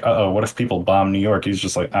 being like, "Uh-oh, what if people bomb New York?" He's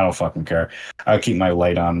just like, "I don't fucking care. I'll keep my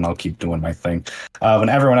light on and I'll keep doing my thing." When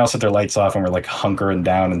everyone else had their lights off and were like hunkering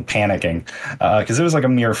down and panicking, because it was like a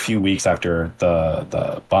mere few weeks after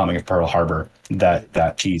the bombing of Pearl Harbor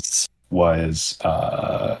that piece was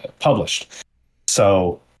published.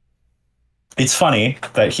 So it's funny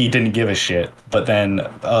that he didn't give a shit, but then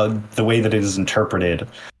the way that it is interpreted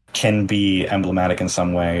can be emblematic in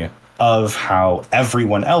some way of how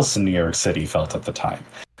everyone else in New York City felt at the time,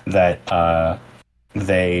 that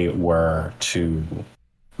they were to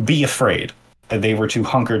be afraid, they were to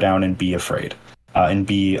hunker down and be afraid, and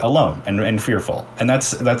be alone and fearful. And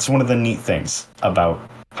that's one of the neat things about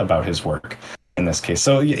his work in this case.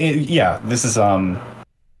 So this is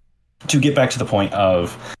to get back to the point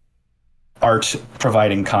of art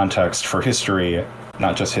providing context for history,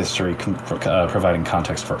 not just history providing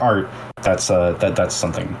context for art. That's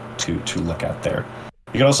something to look at there.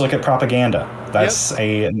 You can also look at propaganda. That's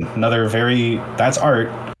that's art.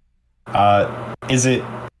 Is it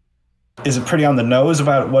pretty on the nose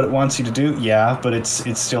about what it wants you to do? Yeah, but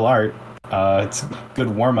it's still art. It's a good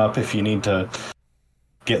warm up if you need to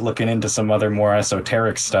get looking into some other more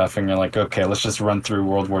esoteric stuff, and you're like, okay, let's just run through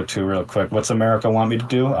World War II real quick. What's America want me to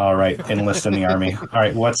do? All right, enlist in the army. All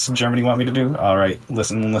right, what's Germany want me to do? All right,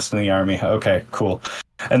 enlist in the army. Okay, cool.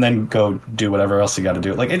 And then go do whatever else you got to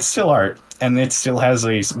do. Like, it's still art, and it still has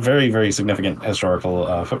a very, very significant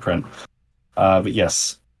historical footprint. But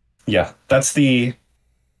yes, yeah, that's the.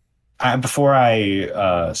 Before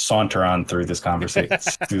I saunter on through this conversation,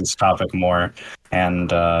 through this topic more, and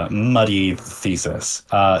muddy the thesis,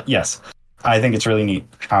 yes, I think it's really neat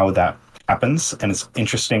how that happens, and it's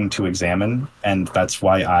interesting to examine, and that's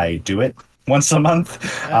why I do it once a month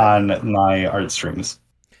on my art streams.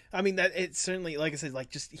 I mean, that it's certainly, like I said, like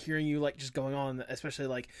just hearing you like just going on, especially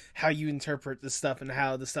like how you interpret the stuff and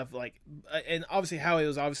how the stuff like, and obviously how it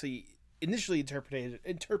was obviously initially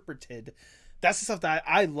interpreted. That's the stuff that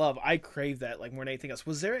I love. I crave that like more than anything else.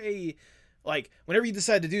 Was there a like whenever you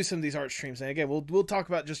decide to do some of these art streams, and again we'll talk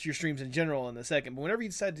about just your streams in general in a second, but whenever you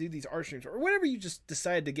decide to do these art streams or whenever you just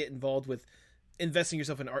decide to get involved with investing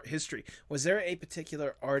yourself in art history, was there a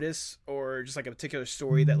particular artist or just like a particular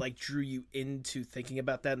story that like drew you into thinking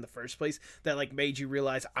about that in the first place, that like made you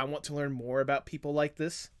realize I want to learn more about people like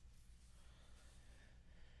this?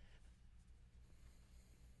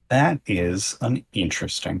 That is an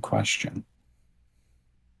interesting question.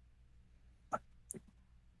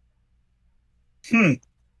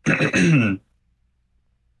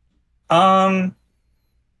 Um,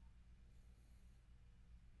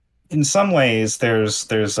 in some ways, there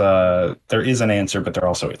is an answer, but there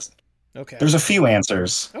also isn't. Okay. There's a few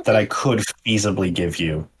answers that I could feasibly give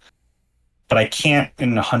you, but I can't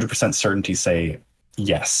in 100% certainty say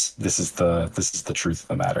yes. This is the truth of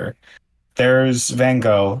the matter. There's Van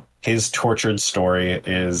Gogh. His tortured story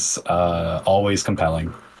is always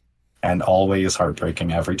compelling and always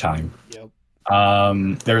heartbreaking every time. Yep.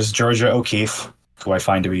 There's Georgia O'Keeffe, who I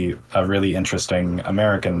find to be a really interesting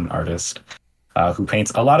American artist, who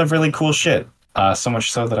paints a lot of really cool shit. So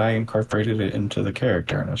much so that I incorporated it into the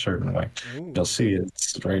character in a certain way. Ooh. You'll see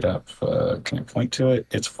it's right up. Can I point to it?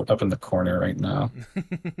 It's up in the corner right now.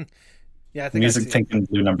 Yeah, I think Music Pink and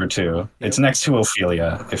Blue #2. Yep. It's next to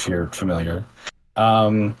Ophelia, if you're familiar.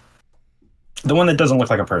 The one that doesn't look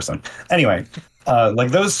like a person. Anyway,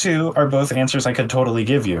 like those two are both answers I could totally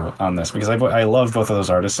give you on this, because I love both of those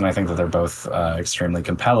artists, and I think that they're both extremely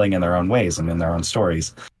compelling in their own ways and in their own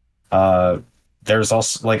stories. There's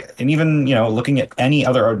also like, and even looking at any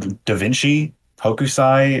other art, Da Vinci,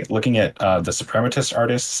 Hokusai, looking at the suprematist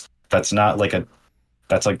artists. That's not like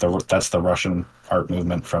that's the Russian art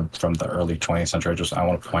movement from the early 20th century. I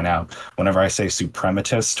want to point out, whenever I say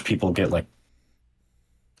suprematist, people get like,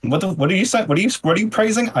 what do you say? What are you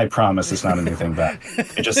praising? I promise it's not anything bad.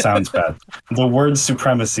 It just sounds bad. The word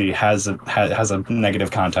supremacy has a negative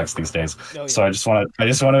context these days. Oh, yeah. So I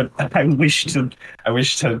wish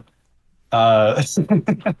to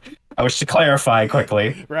I wish to clarify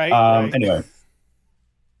quickly. Right. Anyway,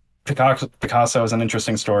 Picasso is an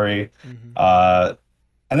interesting story. Mm-hmm.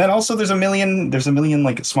 And then also there's a million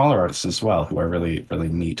like smaller artists as well who are really, really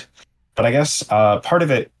neat. But I guess part of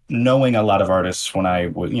it, knowing a lot of artists when I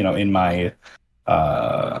was, in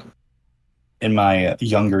my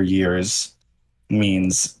younger years,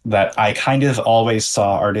 means that I kind of always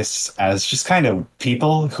saw artists as just kind of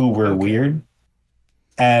people who were weird,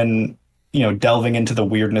 and delving into the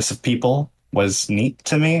weirdness of people was neat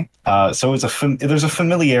to me. So there's a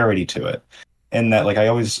familiarity to it, in that like I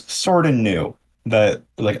always sort of knew that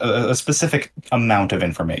like a specific amount of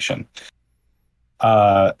information.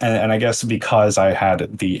 And I guess because I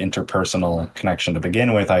had the interpersonal connection to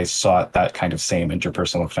begin with, I sought that kind of same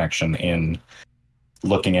interpersonal connection in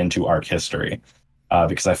looking into art history,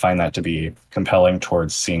 because I find that to be compelling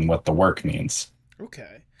towards seeing what the work means.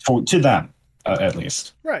 Okay. To them, at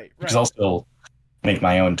least. Right. Because I'll still make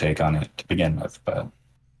my own take on it to begin with, but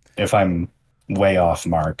if I'm way off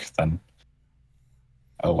mark, then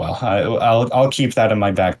oh well. I'll keep that in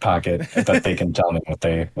my back pocket, that they can tell me what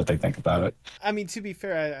they think about it. I mean, to be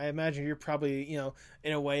fair, I imagine you're probably,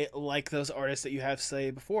 in a way like those artists that you have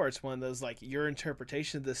say before. It's one of those like your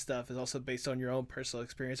interpretation of this stuff is also based on your own personal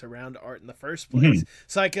experience around art in the first place. Mm-hmm.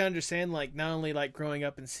 So I can understand like not only like growing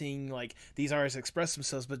up and seeing like these artists express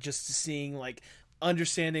themselves, but just seeing like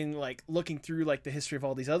understanding, like looking through like the history of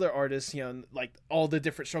all these other artists, like all the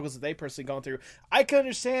different struggles that they personally gone through. I can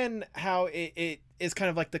understand how it is kind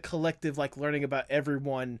of like the collective, like learning about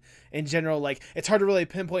everyone in general. Like it's hard to really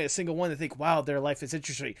pinpoint a single one to think, wow, their life is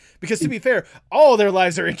interesting, because to be fair, all their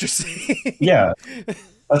lives are interesting. Yeah,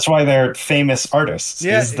 that's why they're famous artists.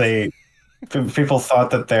 Yeah, people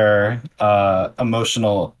thought that their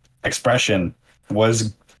emotional expression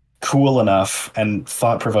was cool enough and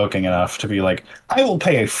thought-provoking enough to be like, I will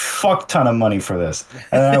pay a fuck ton of money for this,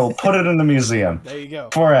 and I will put it in the museum. There you go.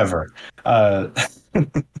 Forever.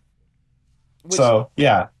 So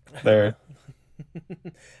yeah, they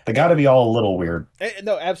got to be all a little weird.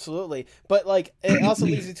 No, absolutely. But like, it also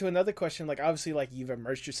leads me to another question. Like, obviously, like you've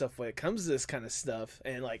immersed yourself when it comes to this kind of stuff,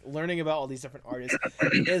 and like learning about all these different artists.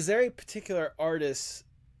 Is there a particular artist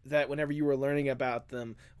that, whenever you were learning about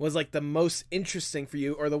them, was like the most interesting for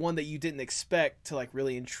you, or the one that you didn't expect to like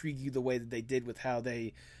really intrigue you the way that they did with how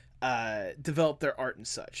they developed their art and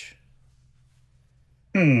such?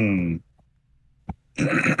 Let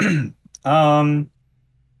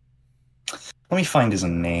me find his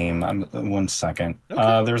name. 1 second.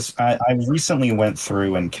 Okay. I recently went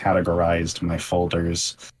through and categorized my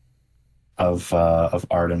folders of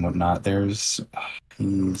art and whatnot.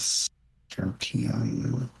 He's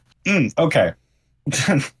European. Okay.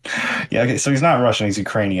 Yeah, okay, so he's not Russian, he's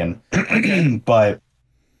Ukrainian. But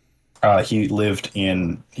he lived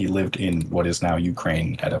in what is now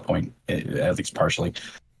Ukraine at a point, at least partially.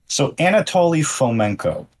 So Anatoly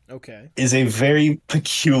Fomenko is a very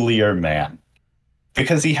peculiar man,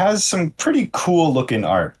 because he has some pretty cool looking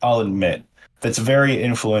art, I'll admit, that's very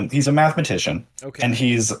influenced. He's a mathematician, and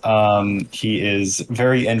he is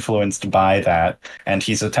very influenced by that, and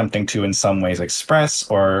he's attempting to in some ways express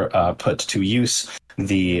or put to use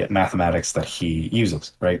the mathematics that he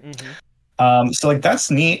uses, right? So like,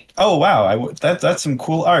 that's neat. Oh wow, that's some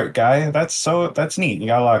cool art, guy. That's neat. You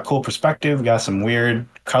got a lot of cool perspective. You got some weird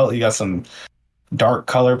color. You got some dark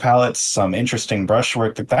color palettes, some interesting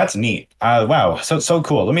brushwork. That's neat. Wow, so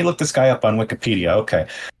cool. Let me look this guy up on Wikipedia. Okay.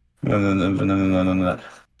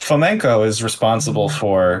 Fomenko is responsible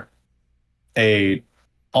for a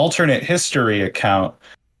alternate history account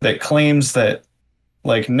that claims that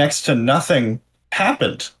like next to nothing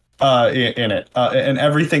happened in it, and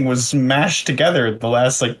everything was smashed together the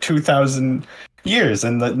last like 2,000 years,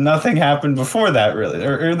 and that nothing happened before that,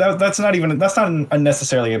 really. That's not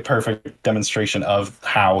necessarily a perfect demonstration of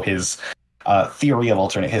how his theory of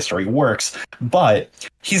alternate history works, but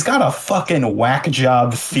he's got a fucking whack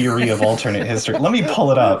job theory of alternate history. Let me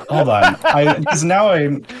pull it up. Hold on. Because now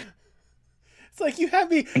I'm... It's like you had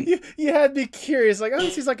me curious. Like, oh,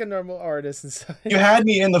 he's like a normal artist and stuff. You had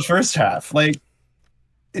me in the first half. Like,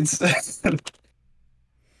 it's...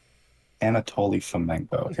 Anatoly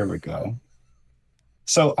Fomenko. Here we go.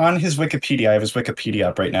 So on his Wikipedia, I have his Wikipedia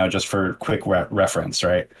up right now just for quick reference,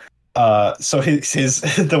 right? So his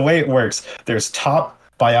the way it works, there's top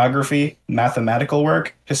biography, mathematical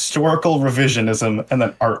work, historical revisionism, and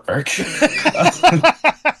then artwork.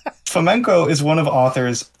 Fomenko is one of the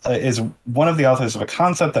authors of a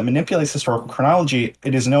concept that manipulates historical chronology.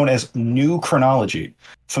 It is known as new chronology.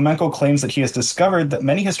 Fomenko claims that he has discovered that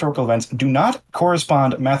many historical events do not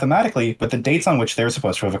correspond mathematically with the dates on which they are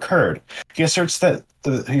supposed to have occurred. He asserts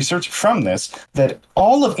from this that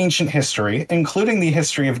all of ancient history, including the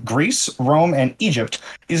history of Greece, Rome, and Egypt,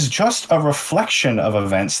 is just a reflection of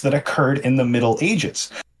events that occurred in the Middle Ages,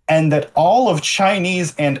 and that all of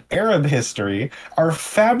Chinese and Arab history are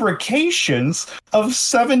fabrications of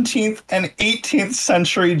 17th and 18th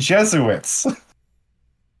century Jesuits.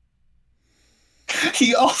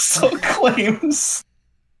 He also claims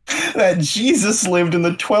that Jesus lived in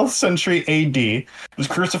the 12th century AD, was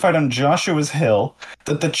crucified on Joshua's Hill,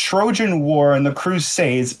 that the Trojan War and the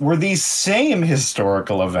Crusades were the same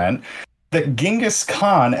historical event, that Genghis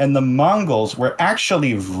Khan and the Mongols were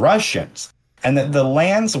actually Russians, and that the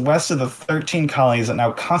lands west of the 13 colonies that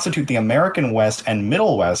now constitute the American West and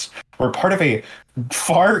Middle West were part of a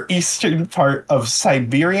far eastern part of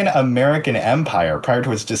Siberian American Empire prior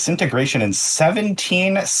to its disintegration in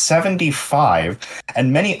 1775,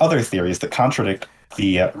 and many other theories that contradict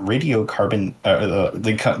the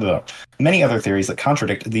many other theories that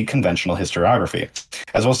contradict the conventional historiography.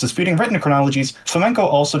 As well as disputing written chronologies, Fomenko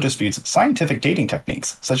also disputes scientific dating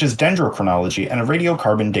techniques, such as dendrochronology and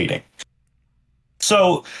radiocarbon dating.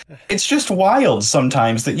 So it's just wild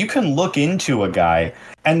sometimes that you can look into a guy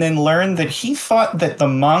and then learn that he thought that the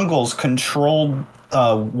Mongols controlled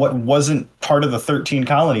what wasn't part of the 13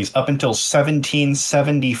 colonies up until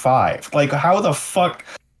 1775. Like, how the fuck...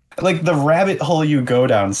 Like, the rabbit hole you go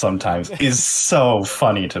down sometimes is so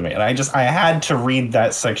funny to me. And I had to read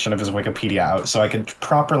that section of his Wikipedia out so I could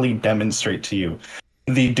properly demonstrate to you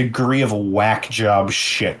the degree of whack job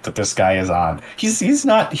shit that this guy is on. He's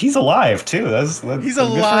alive too. That's he's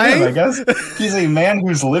alive, him, I guess. He's a man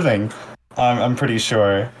who's living. I'm pretty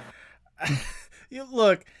sure.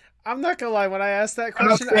 Look, I'm not gonna lie. When I asked that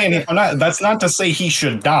question, that's not to say he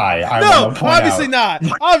should die. Obviously not.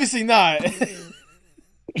 Obviously not.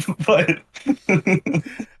 But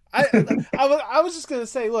I was just gonna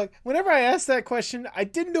say, look, whenever I asked that question, I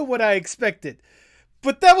didn't know what I expected,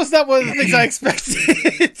 but that was not one of the things I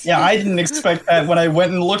expected. Yeah, I didn't expect that when I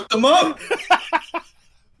went and looked them up.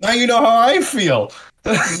 Now you know how I feel.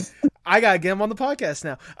 I gotta get him on the podcast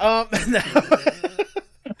now.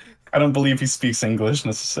 I don't believe he speaks English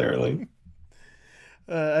necessarily.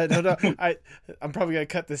 I don't know. I'm probably gonna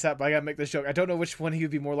cut this out, but I gotta make this joke. I don't know which one he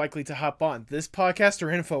would be more likely to hop on, this podcast or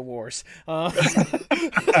Infowars.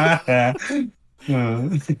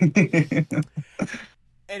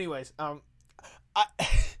 Anyways, I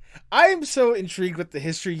I am so intrigued with the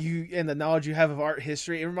history you and the knowledge you have of art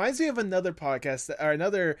history. It reminds me of another podcast or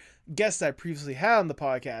another guest that I previously had on the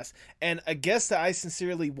podcast, and a guest that I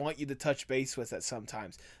sincerely want you to touch base with at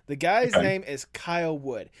sometimes. The guy's name is Kyle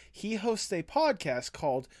Wood. He hosts a podcast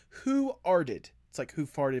called Who Arted. It's like Who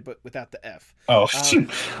Farted, but without the F. Oh,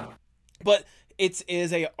 but it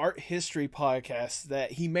is a art history podcast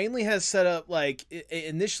that he mainly has set up. Like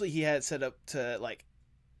initially, he had set up to like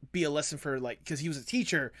be a lesson for like, because he was a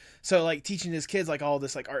teacher, so like teaching his kids like all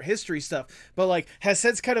this like art history stuff, but like has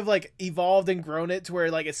since kind of like evolved and grown it to where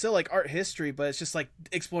like it's still like art history, but it's just like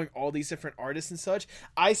exploring all these different artists and such.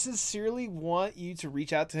 I sincerely want you to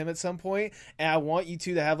reach out to him at some point, and I want you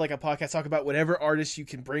to have like a podcast talk about whatever artists you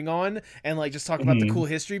can bring on and like just talk about the cool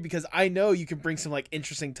history, because I know you can bring some like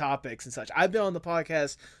interesting topics and such. I've been on the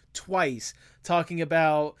podcast twice talking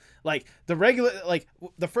about like the regular, like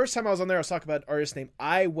the first time I was on there I was talking about an artist named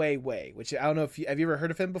Ai Weiwei, which I don't know if you have ever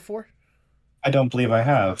heard of him before. I don't believe I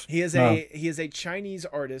have. He is a Chinese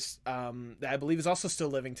artist that I believe is also still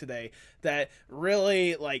living today, that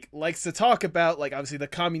really like likes to talk about like obviously the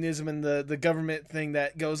communism and the government thing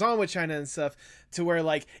that goes on with China and stuff, to where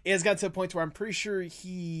like it has gotten to a point where I'm pretty sure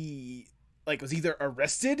he like was either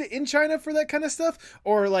arrested in China for that kind of stuff,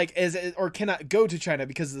 or like or cannot go to China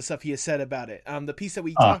because of the stuff he has said about it. The piece that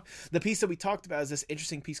we talked about is this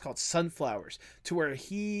interesting piece called Sunflowers, to where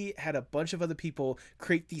he had a bunch of other people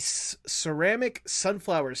create these ceramic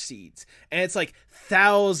sunflower seeds, and it's like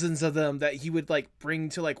thousands of them that he would like bring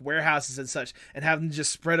to like warehouses and such, and have them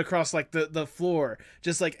just spread across like the floor,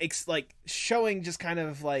 just like like showing just kind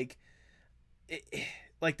of like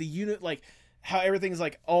like the unit, like how everything's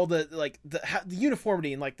like all the like the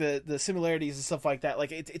uniformity and like the similarities and stuff like that.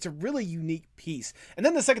 Like it's a really unique piece. And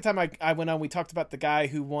then the second time I went on, we talked about the guy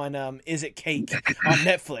who won Is It Cake on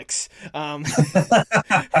Netflix.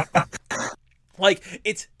 Like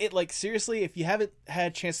it like seriously, if you haven't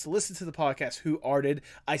had a chance to listen to the podcast Who Arted,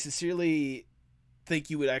 I sincerely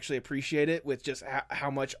think you would actually appreciate it with just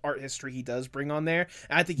how much art history he does bring on there.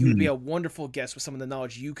 And I think you would be a wonderful guest with some of the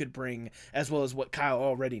knowledge you could bring, as well as what Kyle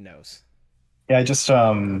already knows. Yeah, I just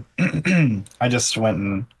I just went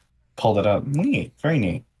and pulled it up. Neat, very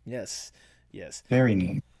neat. Yes, very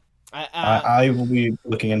neat. I will be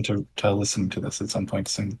looking into listening to this at some point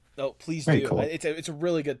soon. Oh, please very do. Cool. It's a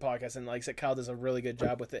really good podcast, and like I said, Kyle does a really good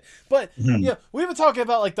job with it. But yeah, we've been talking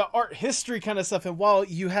about like the art history kind of stuff, and while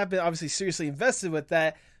you have been obviously seriously invested with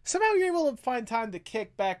that, somehow you're able to find time to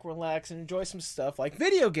kick back, relax, and enjoy some stuff like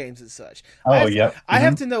video games and such. I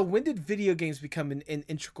have to know, when did video games become an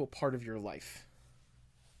integral part of your life?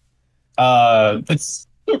 It's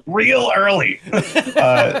real early.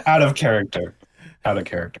 Out of character.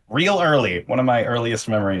 Real early. One of my earliest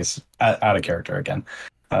memories. Out of character again.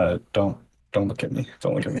 Don't look at me.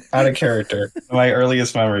 Don't look at me. Out of character. My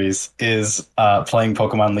earliest memories is playing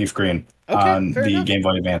Pokemon Leaf Green on the Game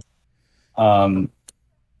Boy Advance.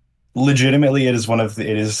 Legitimately, it is one of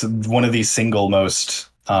the single most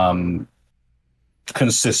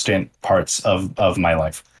consistent parts of my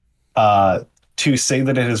life. To say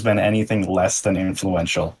that it has been anything less than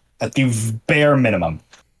influential, at the bare minimum,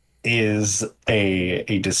 is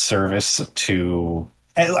a disservice to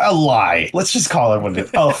a lie. Let's just call it what it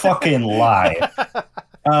is. A fucking lie.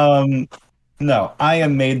 No, I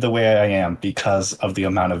am made the way I am because of the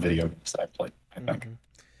amount of video games that I played, I think.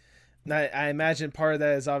 I imagine part of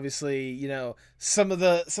that is obviously, you know, some of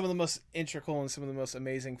the most integral and some of the most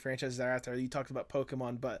amazing franchises that are out there. You talked about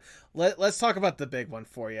Pokemon, but let's talk about the big one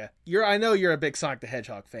for you. I know you're a big Sonic the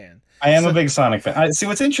Hedgehog fan. I am a big Sonic fan. See,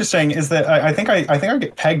 what's interesting is that I think I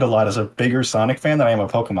get pegged a lot as a bigger Sonic fan than I am a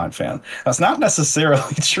Pokemon fan. That's not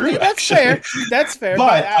necessarily true. That's fair. That's fair.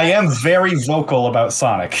 But I am very vocal about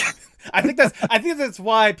Sonic. I think that's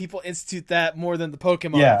why people institute that more than the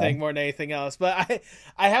Pokemon thing, more than anything else. But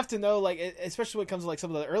I have to know, like, especially when it comes to like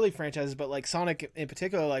some of the early franchises, but like Sonic in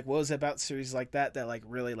particular, like what was it about series like that like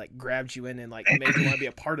really like grabbed you in and like made you want to be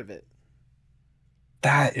a part of it?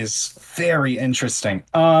 That is very interesting.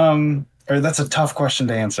 Or that's a tough question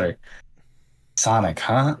to answer. Sonic,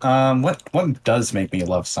 huh? What does make me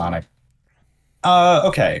love Sonic?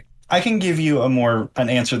 Okay. I can give you an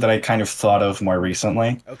answer that I kind of thought of more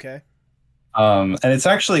recently. Okay. And it's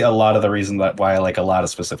actually a lot of the reason that why I like a lot of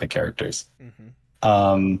specific characters. Mm-hmm.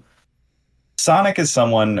 Um, Sonic is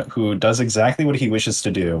someone who does exactly what he wishes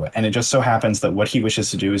to do, and it just so happens that what he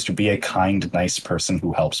wishes to do is to be a kind, nice person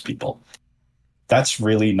who helps people. That's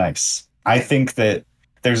really nice. I think that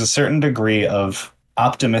there's a certain degree of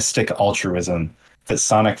optimistic altruism that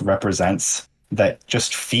Sonic represents that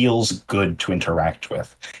just feels good to interact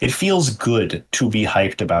with. It feels good to be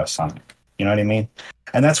hyped about Sonic. You know what I mean?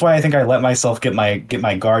 And that's why I think I let myself get my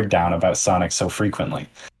guard down about Sonic so frequently.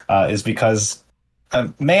 Is because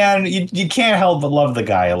man, you can't help but love the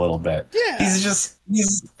guy a little bit. Yeah.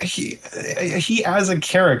 He as a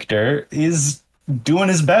character is doing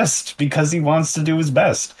his best because he wants to do his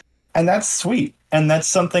best, and that's sweet, and that's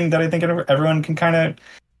something that I think everyone can kind of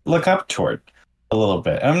look up toward a little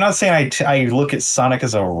bit. And I'm not saying I look at Sonic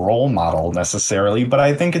as a role model necessarily, but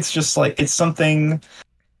I think it's just like it's something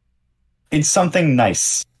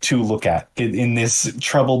nice to look at in this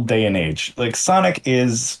troubled day and age. Like Sonic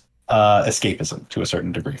is escapism to a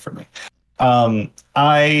certain degree for me.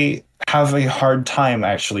 I have a hard time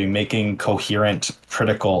actually making coherent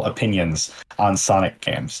critical opinions on Sonic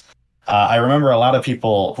games. I remember a lot of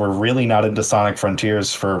people were really not into Sonic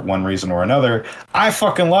Frontiers for one reason or another. I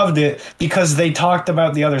fucking loved it because they talked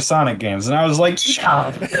about the other Sonic games, and I was like,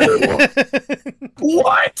 yeah,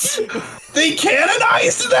 what? They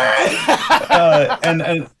canonized that?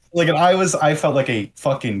 I felt like a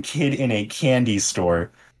fucking kid in a candy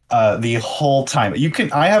store the whole time.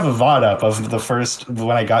 I have a VOD up of the first,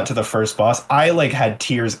 when I got to the first boss, I like had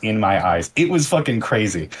tears in my eyes. It was fucking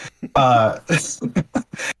crazy.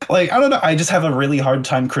 Like, I don't know. I just have a really hard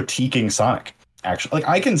time critiquing Sonic, actually. Like,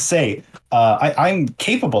 I can say I'm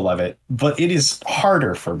capable of it, but it is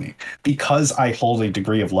harder for me because I hold a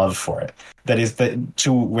degree of love for it. That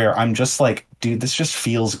to where I'm just like, dude, this just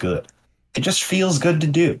feels good. It just feels good to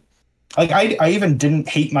do. Like, I even didn't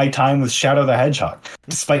hate my time with Shadow the Hedgehog,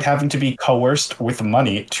 despite having to be coerced with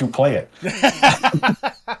money to play it.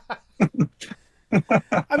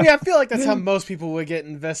 I mean, I feel like that's how most people would get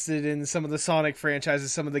invested in some of the Sonic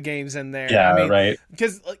franchises, some of the games in there. Yeah, I mean, right.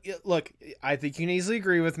 Because, look, I think you can easily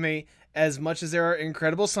agree with me. As much as there are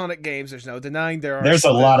incredible Sonic games, there's no denying there's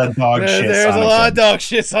a lot of dog shit. There's a lot of dog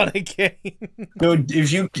shit Sonic games. Dude,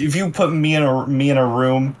 if you put me in a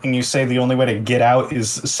room and you say the only way to get out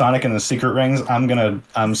is Sonic and the Secret Rings, I'm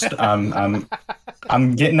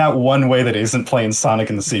getting out one way that isn't playing Sonic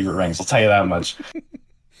and the Secret Rings. I'll tell you that much.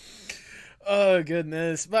 Oh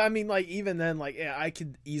goodness. But I mean, like, even then, like, yeah, I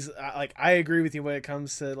could easily, like, I agree with you when it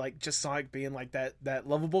comes to, like, just Sonic being like that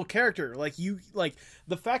lovable character. Like,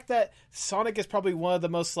 the fact that Sonic is probably one of the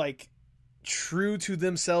most, like, true to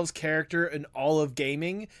themselves character in all of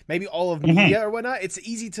gaming, maybe all of media or whatnot, it's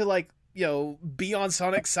easy to, like, you know, be on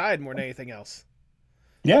Sonic's side more than anything else.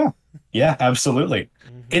 Yeah, absolutely.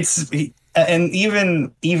 And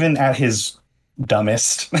even at his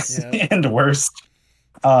dumbest and worst,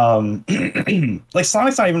 like,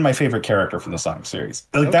 Sonic's not even my favorite character from the Sonic series.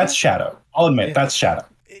 Like, okay. That's Shadow. I'll admit that's Shadow.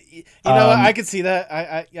 You know, I could see that.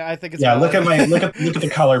 I think it's look at the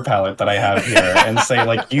color palette that I have here and say,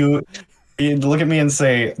 like, you look at me and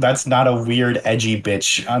say that's not a weird edgy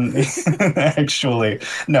bitch. Actually,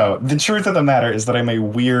 no. The truth of the matter is that I'm a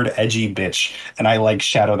weird edgy bitch, and I like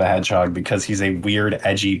Shadow the Hedgehog because he's a weird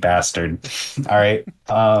edgy bastard. All right.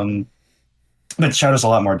 But Shadow's a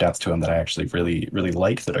lot more depth to him that I actually really, really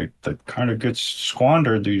like, that kind of gets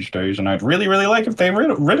squandered these days. And I'd really, really like if they wrote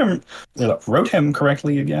him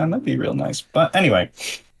correctly again. That'd be real nice. But anyway,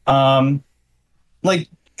 like,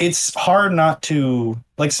 it's hard not to,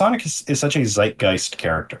 like, Sonic is such a zeitgeist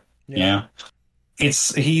character. Yeah.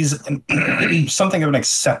 He's something of an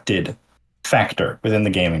accepted factor within the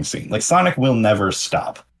gaming scene. Like, Sonic will never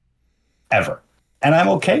stop, ever. And I'm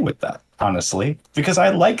okay with that, honestly, because I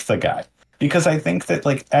like the guy. Because I think that,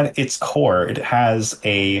 like, at its core, it has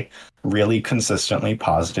a really consistently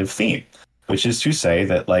positive theme, which is to say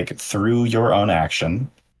that, like, through your own action,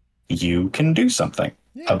 you can do something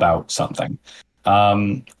about something.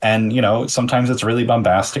 And, you know, sometimes it's really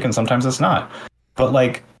bombastic and sometimes it's not. But,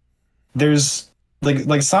 like, there's,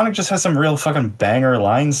 like Sonic just has some real fucking banger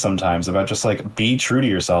lines sometimes about just, like, be true to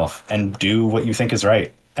yourself and do what you think is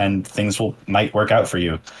right, and things might work out for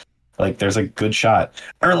you. Like, there's a good shot.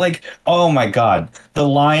 Or, like, oh my god, the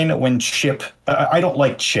line when Chip... I don't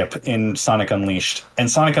like Chip in Sonic Unleashed, and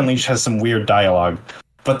Sonic Unleashed has some weird dialogue,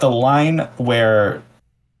 but the line where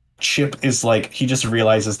Chip is, like, he just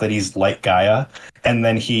realizes that he's like Gaia, and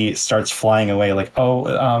then he starts flying away like,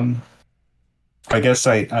 I guess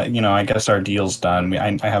I guess our deal's done.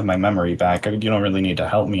 I have my memory back. You don't really need to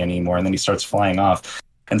help me anymore. And then he starts flying off,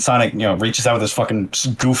 and Sonic, reaches out with his fucking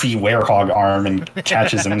goofy werehog arm and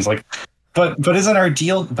catches him. He's like, but isn't our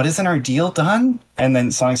deal? But isn't our deal done? And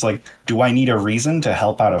then Sonic's like, do I need a reason to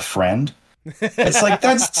help out a friend? It's like,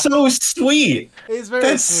 that's so sweet. It's very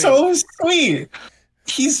That's sweet. so sweet.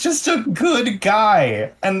 He's just a good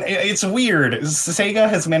guy. And it's weird. Sega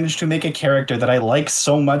has managed to make a character that I like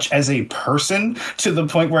so much as a person to the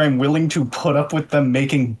point where I'm willing to put up with them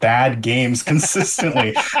making bad games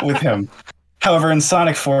consistently with him. However, in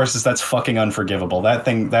Sonic Forces, that's fucking unforgivable. That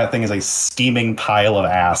thing is a steaming pile of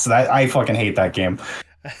ass. I fucking hate that game.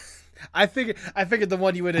 I figured the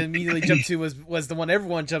one you would immediately jump to was the one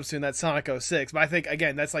everyone jumps to, in that Sonic 06. But I think,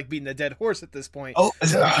 again, that's like beating a dead horse at this point. Oh,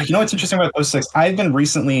 you know what's interesting about 06? I've been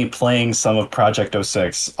recently playing some of Project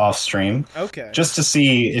 06 off stream. Okay. Just to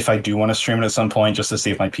see if I do want to stream it at some point, just to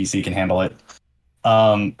see if my PC can handle it.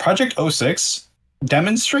 Project 06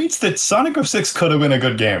 demonstrates that Sonic 06 could have been a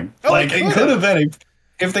good game. Oh, it could have been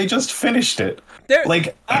if they just finished it.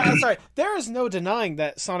 I'm sorry. There is no denying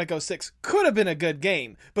that Sonic 06 could have been a good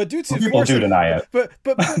game, but due to people do deny it.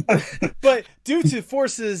 But due to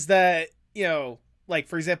forces that, like,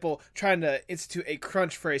 for example, trying to institute a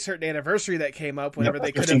crunch for a certain anniversary that came up whenever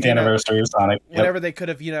they could have 15th anniversary of Sonic. Whenever they could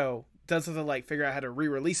have, done something like figure out how to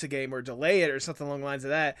re-release a game or delay it or something along the lines of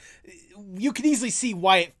that, you can easily see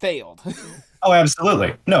why it failed. Oh,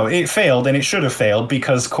 absolutely. No, it failed, and it should have failed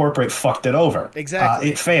because corporate fucked it over. Exactly.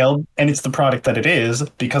 It failed, and it's the product that it is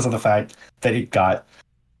because of the fact that it got...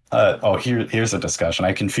 here's a discussion.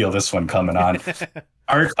 I can feel this one coming on.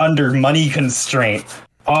 Art under money constraint.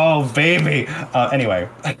 Oh, baby. Anyway.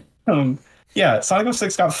 Yeah, Sonic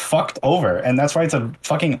 06 got fucked over, and that's why it's a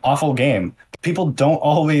fucking awful game. People don't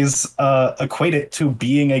always equate it to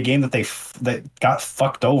being a game that got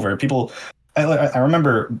fucked over. People... I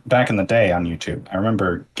remember back in the day on YouTube, I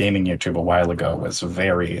remember gaming YouTube a while ago was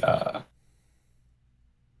very,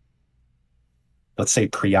 let's say,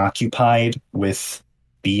 preoccupied with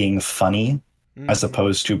being funny as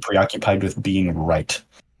opposed to preoccupied with being right.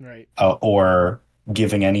 Right. Or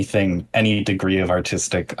giving any degree of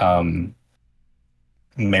artistic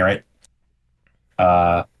merit.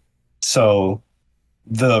 So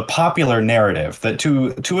the popular narrative that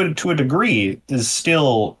to a degree is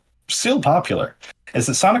still popular is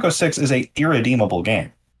that Sonic 06 is a irredeemable game.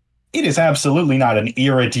 It is absolutely not an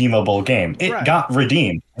irredeemable game. It got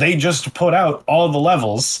redeemed. They just put out all the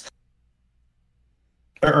levels,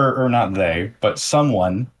 or not they, but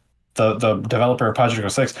someone, the developer of Project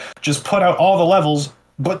 06, just put out all the levels,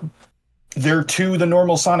 but they're to the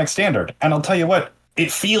normal Sonic standard. And I'll tell you what,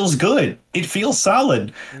 it feels good. It feels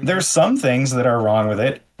solid. There's some things that are wrong with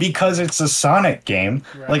it because it's a Sonic game.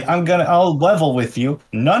 Right. Like, I'll level with you.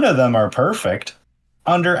 None of them are perfect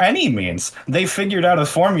under any means. They figured out a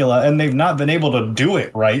formula and they've not been able to do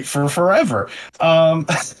it right for forever.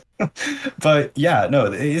 But yeah, no,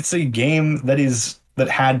 it's a game that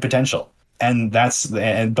had potential.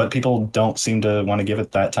 But people don't seem to want to give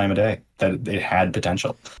it that time of day, that it had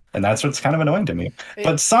potential. And that's what's kind of annoying to me.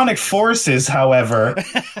 But Sonic Forces, however,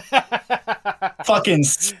 fucking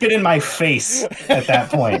spit in my face at that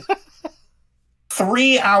point.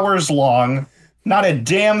 3 hours long, not a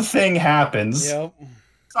damn thing happens. Yep.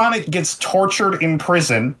 Sonic gets tortured in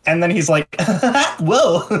prison, and then he's like,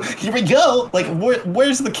 whoa, here we go. Like,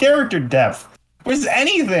 where's the character depth? Where's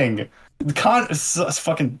anything?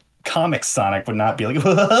 Fucking comic Sonic would not be like,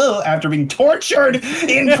 whoa, after being tortured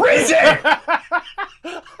in prison.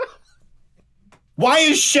 Why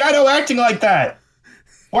is Shadow acting like that?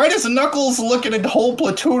 Why does Knuckles look at a whole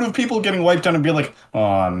platoon of people getting wiped out and be like,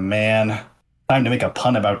 oh man, time to make a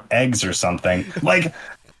pun about eggs or something? Like,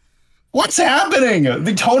 what's happening?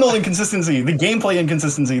 The tonal inconsistency, the gameplay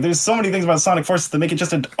inconsistency. There's so many things about Sonic Forces that make it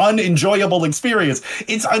just an unenjoyable experience.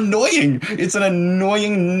 It's annoying. It's an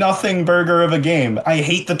annoying nothing burger of a game. I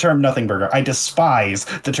hate the term nothing burger. I despise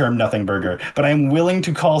the term nothing burger, but I'm willing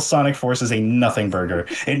to call Sonic Forces a nothing burger.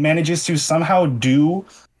 It manages to somehow do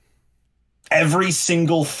every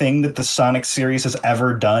single thing that the Sonic series has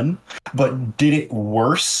ever done, but did it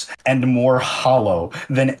worse and more hollow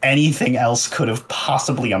than anything else could have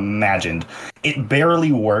possibly imagined. It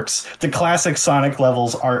barely works. The classic Sonic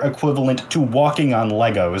levels are equivalent to walking on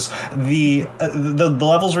Legos. The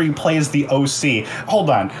levels where you play as the OC. Hold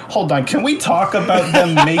on. Can we talk about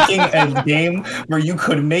them making a game where you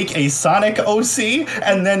could make a Sonic OC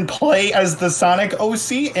and then play as the Sonic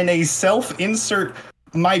OC in a self-insert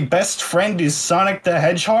my best friend is Sonic the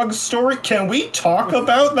Hedgehog story? Can we talk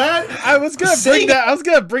about that? I was gonna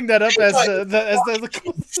bring that up as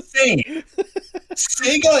the insane.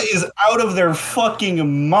 Sega is out of their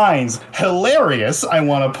fucking minds. Hilarious, I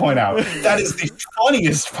want to point out. That is the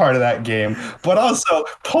funniest part of that game, but also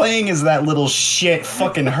playing as that little shit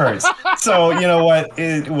fucking hurts. So, you know what?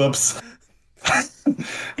 Whoops.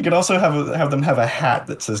 You could also have them have a hat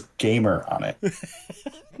that says gamer on it.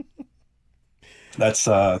 That's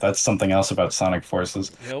something else about Sonic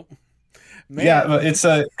Forces. Yep. Man. Yeah, but it's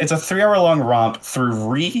a 3 hour long romp through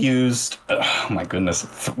reused, oh my goodness,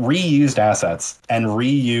 reused assets and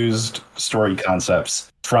reused story concepts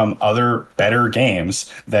from other better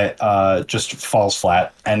games that just falls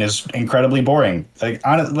flat and is incredibly boring. Like,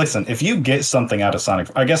 listen, if you get something out of Sonic,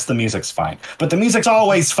 I guess the music's fine, but the music's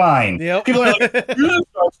always fine. Yep. People are like, "It's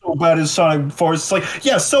not so bad as Sonic Force." It's like,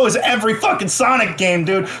 yeah, so is every fucking Sonic game,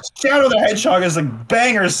 dude. Shadow the Hedgehog is a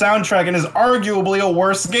banger soundtrack and is arguably a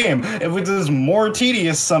worse game. It is more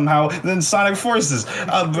tedious somehow than Sonic Forces.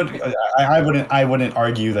 But I wouldn't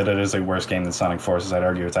argue that it is a worse game than Sonic Forces. I'd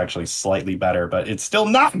argue it's actually slightly better, but it's still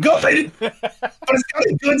not good. But it's got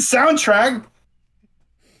a good soundtrack.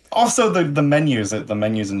 Also, the menus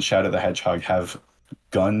in Shadow the Hedgehog have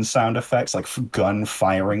gun sound effects, like gun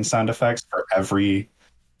firing sound effects for every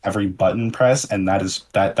button press, and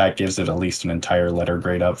that gives it at least an entire letter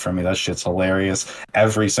grade up for me. That shit's hilarious.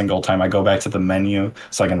 Every single time I go back to the menu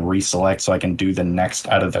so I can reselect, so I can do the next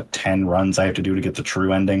out of the 10 runs I have to do to get the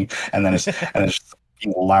true ending, and then it's the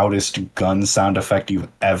loudest gun sound effect you've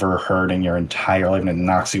ever heard in your entire life, and it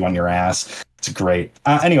knocks you on your ass. It's great.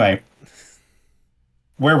 Anyway,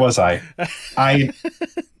 where was I?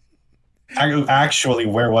 Actually,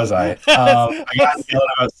 where was I? I got yelling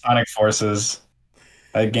about Sonic Forces.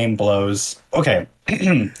 That game blows. Okay,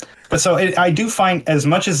 but so I do find as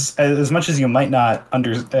much as you might not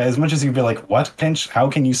as much as you'd be like, "What, Pinch? How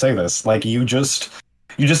can you say this?" Like you just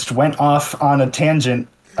went off on a tangent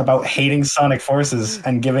about hating Sonic Forces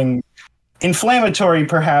and giving inflammatory,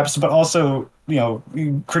 perhaps, but also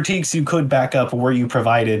critiques you could back up were you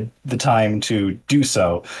provided the time to do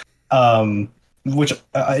so. Which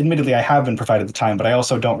admittedly I have been provided the time, but I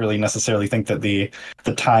also don't really necessarily think that the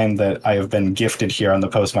time that I have been gifted here on the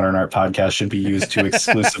Postmodern Art Podcast should be used to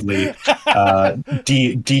exclusively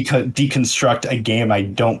deconstruct a game I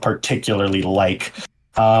don't particularly like.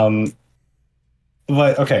 But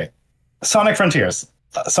okay, Sonic Frontiers.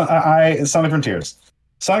 Sonic Frontiers.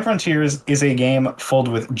 Sonic Frontiers is a game filled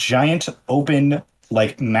with giant open,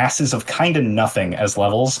 like, masses of kind of nothing as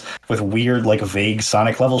levels with weird, like, vague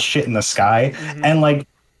Sonic level shit in the sky. Mm-hmm. And, like,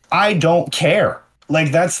 I don't care.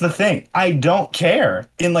 Like, that's the thing. I don't care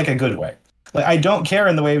in, like, a good way. Like, I don't care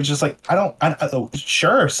in the way of just, like,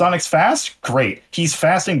 sure, Sonic's fast? Great. He's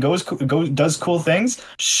fast and does cool things?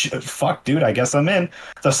 Fuck, dude, I guess I'm in.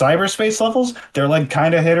 The cyberspace levels, they're, like,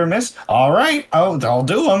 kind of hit or miss. All right, I'll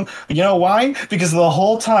do them. You know why? Because the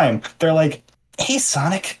whole time, they're like, hey,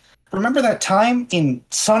 Sonic, remember that time in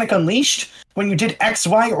Sonic Unleashed when you did X,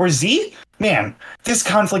 Y, or Z? Man, this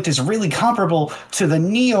conflict is really comparable to the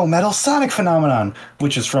Neo Metal Sonic phenomenon,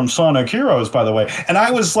 which is from Sonic Heroes, by the way. And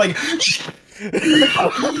I was like,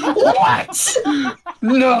 what?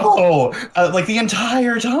 No! Like the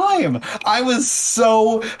entire time, I was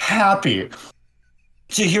so happy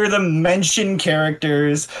to hear them mention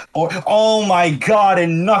characters, or oh my god,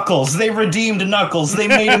 and Knuckles. They redeemed Knuckles. They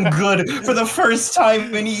made him good for the first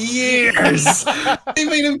time in years. They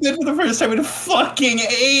made him good for the first time in fucking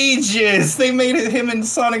ages. They made him and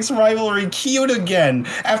Sonic's rivalry cute again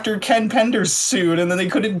after Ken Pender sued, and then they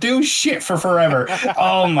couldn't do shit for forever.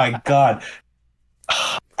 Oh my god.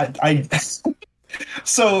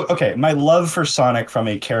 So, okay, my love for Sonic from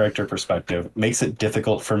a character perspective makes it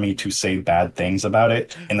difficult for me to say bad things about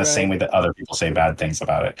it in the same way that other people say bad things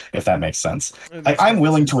about it, if that makes sense. I'm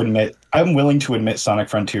willing to admit Sonic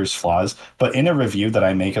Frontiers flaws, but in a review that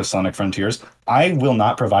I make of Sonic Frontiers, I will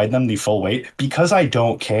not provide them the full weight because I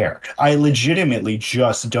don't care. I legitimately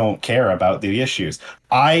just don't care about the issues.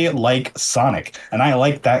 I like Sonic, and I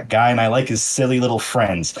like that guy, and I like his silly little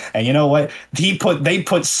friends. And you know what? They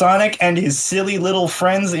put Sonic and his silly little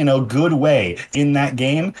friends in a good way in that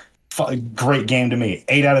game. Great game to me.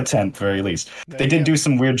 8 out of 10, at the very least. They did do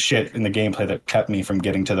some weird shit in the gameplay that kept me from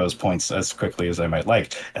getting to those points as quickly as I might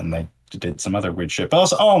like, and they did some other weird shit. But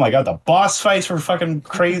also, oh my god, the boss fights were fucking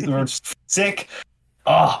crazy, were sick.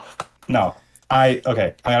 Oh, no. I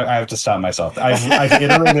have to stop myself. I've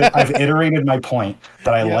iterated my point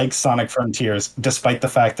that I like Sonic Frontiers, despite the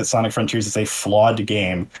fact that Sonic Frontiers is a flawed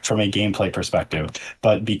game from a gameplay perspective.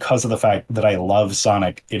 But because of the fact that I love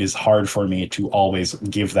Sonic, it is hard for me to always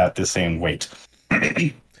give that the same weight.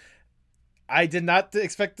 I did not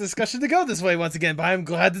expect the discussion to go this way once again, but I'm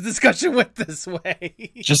glad the discussion went this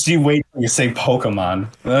way. Just you wait till you say Pokemon.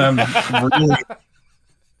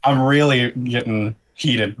 I'm really getting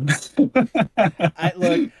heated.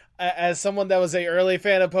 Look, as someone that was a early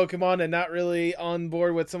fan of Pokemon and not really on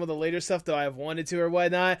board with some of the later stuff, though I have wanted to or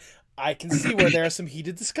whatnot, I can see where there are some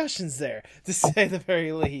heated discussions there, to say the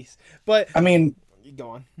very least. But I mean, go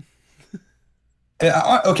on.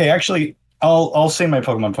 Okay, actually, I'll say my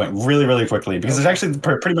Pokemon point really, really quickly because it's actually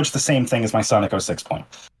pretty much the same thing as my Sonic 06 point.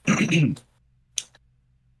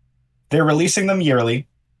 They're releasing them yearly.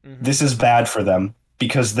 Mm-hmm. This is bad for them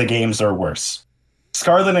because the games are worse.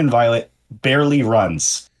 Scarlet and Violet barely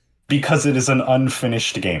runs because it is an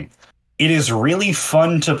unfinished game. It is really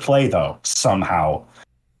fun to play, though, somehow.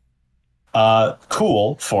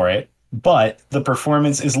 Cool for it, but the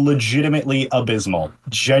performance is legitimately abysmal,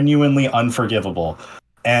 genuinely unforgivable.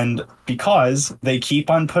 And because they keep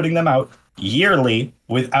on putting them out yearly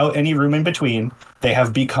without any room in between, they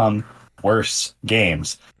have become worse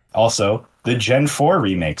games. Also, the Gen 4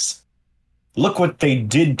 remakes. Look what they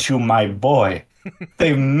did to my boy.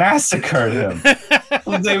 They massacred him.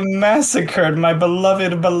 They massacred my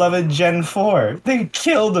beloved Gen 4. They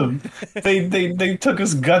killed him. They took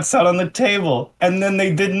his guts out on the table, and then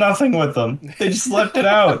they did nothing with them. They just left it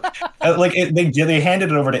out. They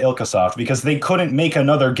handed it over to Ilkasoft because they couldn't make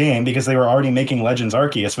another game because they were already making Legends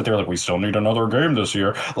Arceus, but they were like, we still need another game this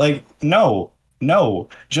year. Like, no,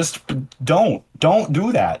 just don't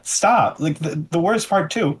do that. Stop. Like the worst part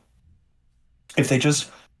too, if they just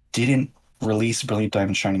didn't release Brilliant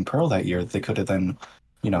Diamond Shining Pearl that year, they could have then,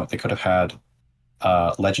 they could have had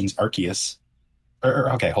Legends Arceus.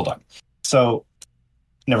 Okay, hold on. So,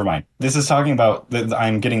 never mind. This is talking about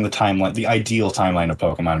I'm getting the timeline, the ideal timeline of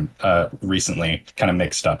Pokemon recently kind of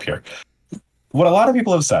mixed up here. What a lot of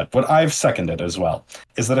people have said, what I've seconded as well,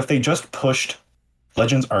 is that if they just pushed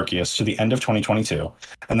Legends Arceus to the end of 2022,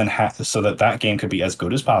 and then so that game could be as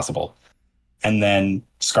good as possible, and then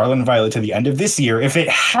Scarlet and Violet to the end of this year, if it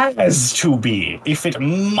has to be, if it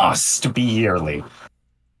must be yearly,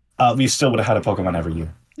 we still would have had a Pokemon every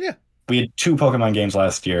year. Yeah. We had 2 Pokemon games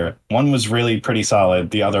last year. One was really pretty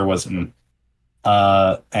solid. The other was,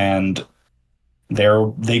 and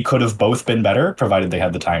they could have both been better, provided they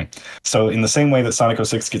had the time. So in the same way that Sonic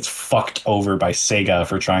 06 gets fucked over by Sega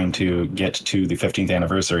for trying to get to the 15th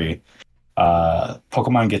anniversary,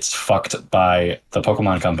 Pokemon gets fucked by the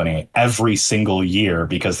Pokemon Company every single year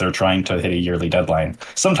because they're trying to hit a yearly deadline,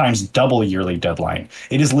 sometimes double yearly deadline.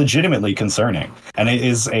 It is legitimately concerning, and it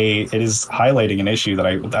is highlighting an issue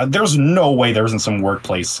that there's no way there isn't some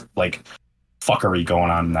workplace like fuckery going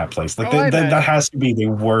on in that place. Like that has to be the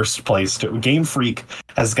worst place to. Game Freak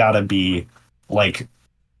has got to be like,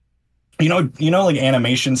 like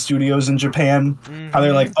animation studios in Japan, how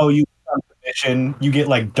they're like, oh, you get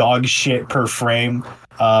like dog shit per frame.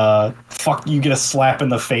 You get a slap in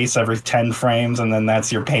the face every 10 frames, and then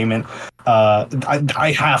that's your payment.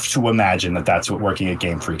 I have to imagine that that's what working at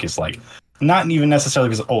Game Freak is like. Not even necessarily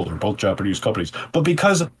because they're both Japanese companies, but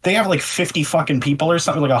because they have like 50 fucking people or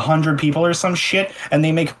something, like 100 people or some shit, and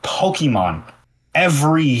they make Pokemon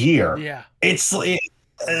every year. Yeah,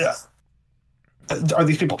 are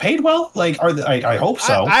these people paid well? Like, I hope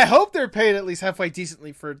so. I hope they're paid at least halfway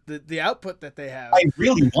decently for the output that they have. I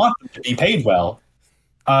really want them to be paid well.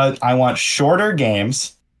 I want shorter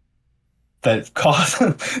games that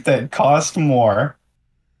cost more.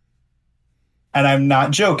 And I'm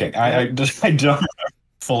not joking. I don't remember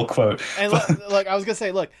full quote. And look, I was gonna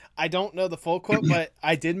say, I don't know the full quote, but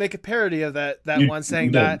I did make a parody of that one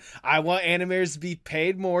saying that I want animators to be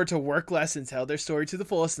paid more to work less and tell their story to the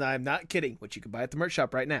fullest. And I'm not kidding, which you can buy at the merch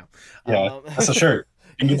shop right now. Yeah, that's a shirt.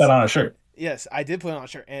 You can get that on a shirt. Yes, I did put it on a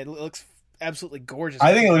shirt, and it looks absolutely gorgeous.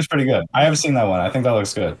 I think it looks pretty good. I haven't seen that one. I think that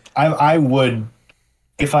looks good. I would,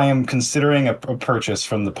 if I am considering a purchase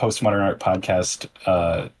from the Postmodern Art Podcast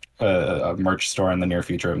a merch store in the near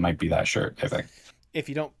future, it might be that shirt. I think. If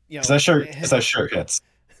you don't, that shirt hits.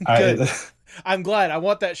 I'm glad. I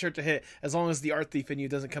want that shirt to hit, as long as the art thief in you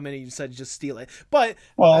doesn't come in and you decide to just steal it. But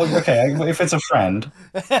okay, if it's a friend,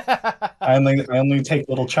 I only take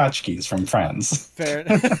little tchotchkes from friends. Fair,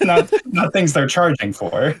 not things they're charging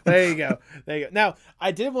for. There you go. Now,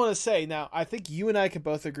 I did want to say, I think you and I can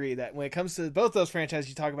both agree that when it comes to both those franchises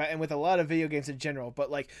you talk about, and with a lot of video games in general,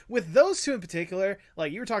 but like with those two in particular,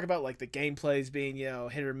 like you were talking about, like the gameplays being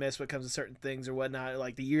hit or miss when it comes to certain things or whatnot,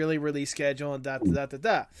 like the yearly release schedule and da.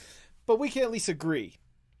 But we can at least agree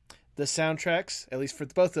the soundtracks, at least for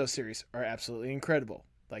both those series, are absolutely incredible.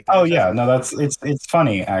 Like, it's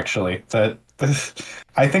funny actually that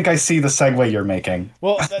I think I see the segue you're making.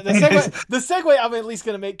 Well, the segue I'm at least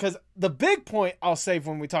going to make, because the big point I'll save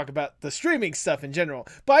when we talk about the streaming stuff in general.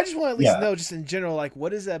 But I just want to at least know, just in general, like,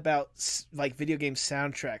 what is it about like video game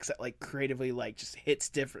soundtracks that like creatively like just hits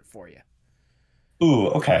different for you? Ooh,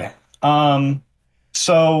 okay.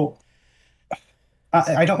 So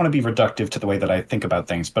I don't want to be reductive to the way that I think about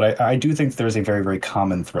things, but I do think there's a very, very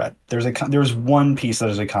common thread. There's one piece that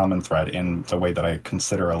is a common thread in the way that I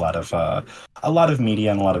consider a lot of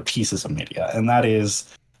media and a lot of pieces of media, and that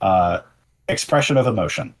is expression of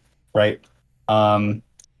emotion, right?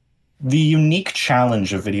 The unique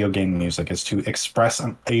challenge of video game music is to express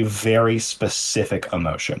a very specific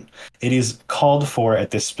emotion. It is called for at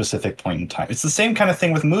this specific point in time. It's the same kind of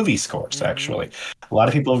thing with movie scores, actually. A lot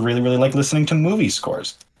of people really, really like listening to movie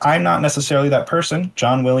scores. I'm not necessarily that person.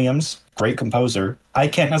 John Williams, great composer. I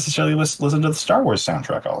can't necessarily listen to the Star Wars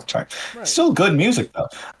soundtrack all the time. Right. Still good music, though.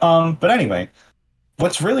 But anyway,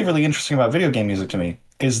 what's really, really interesting about video game music to me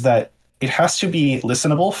is that it has to be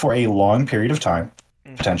listenable for a long period of time.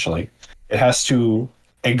 Potentially, it has to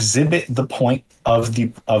exhibit the point of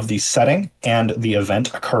the setting and the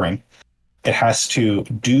event occurring. It has to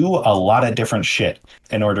do a lot of different shit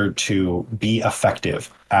in order to be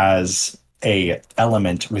effective as a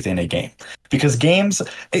element within a game. Because games,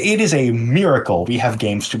 it is a miracle we have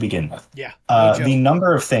games to begin with. Yeah. The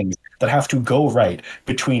number of things that have to go right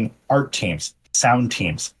between art teams, sound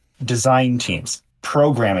teams, design teams,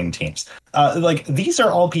 programming teams. Like, these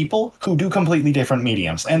are all people who do completely different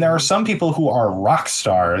mediums. And there are some people who are rock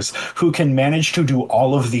stars who can manage to do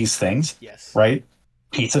all of these things. Yes. Right?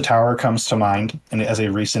 Pizza Tower comes to mind and as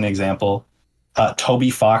a recent example.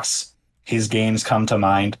 Toby Fox, his games come to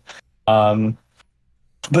mind.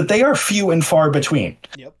 But they are few and far between.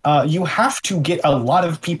 Yep. You have to get a lot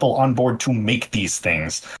of people on board to make these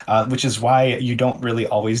things, which is why you don't really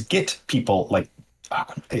always get people like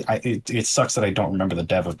it sucks that I don't remember the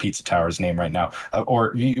dev of Pizza Tower's name right now.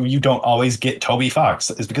 Or you don't always get Toby Fox,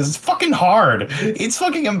 is because it's fucking hard. It's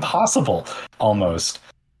fucking impossible, almost.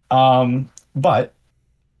 But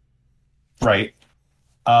right,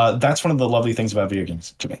 that's one of the lovely things about video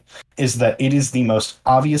games to me, is that it is the most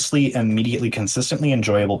obviously, immediately, consistently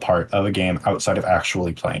enjoyable part of a game outside of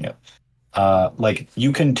actually playing it. Like,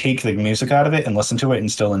 you can take the music out of it and listen to it and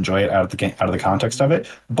still enjoy it out of the game, out of the context of it.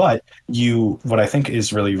 But what I think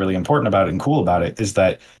is really, really important about it and cool about it is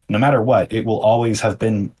that no matter what, it will always have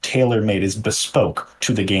been tailor-made, is bespoke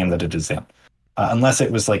to the game that it is in. Unless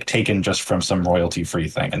it was like taken just from some royalty-free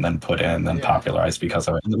thing and then put in and then popularized because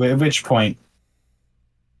of it. At which point,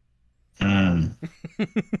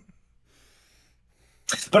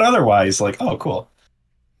 but otherwise, like, oh, cool.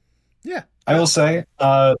 Yeah. I will say,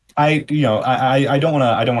 I don't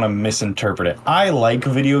want to misinterpret it. I like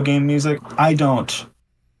video game music. I don't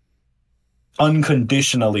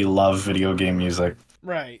unconditionally love video game music.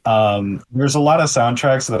 Right. There's a lot of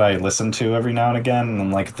soundtracks that I listen to every now and again, and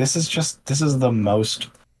I'm like, this is the most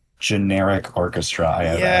generic orchestra I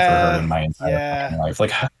have ever heard in my entire life.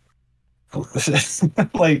 Like,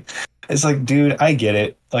 like, it's like, dude, I get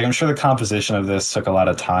it. Like, I'm sure the composition of this took a lot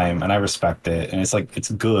of time, and I respect it. And it's like, it's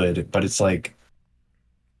good, but it's like,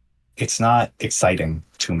 it's not exciting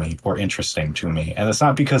to me or interesting to me. And it's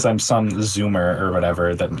not because I'm some zoomer or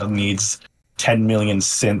whatever that needs 10 million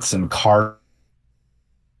synths and car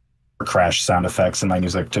crash sound effects in my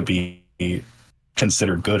music to be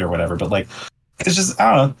considered good or whatever. But like, it's just,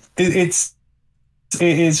 I don't know. It's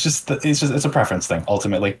a preference thing.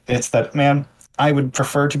 Ultimately, it's that, man, I would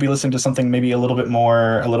prefer to be listening to something maybe a little bit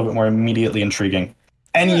more immediately intriguing.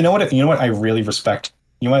 And you know what I really respect?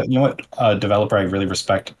 You know what developer I really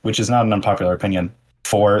respect, which is not an unpopular opinion,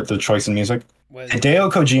 for the choice in music?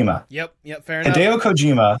 Hideo Kojima. Yep, fair enough. Hideo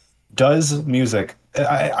Kojima does music.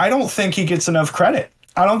 I don't think he gets enough credit.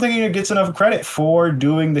 I don't think he gets enough credit for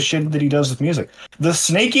doing the shit that he does with music. The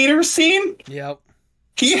Snake Eater scene? Yep.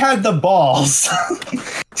 He had the balls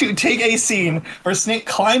to take a scene where Snake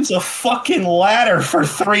climbs a fucking ladder for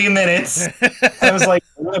 3 minutes. I was like,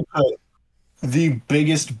 I'm gonna put the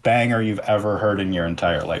biggest banger you've ever heard in your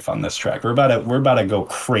entire life on this track. We're about to go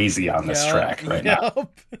crazy on this track right now.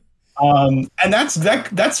 And that's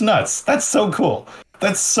nuts. That's so cool.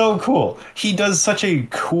 That's so cool. He does such a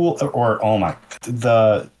cool,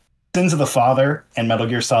 the Sins of the Father and Metal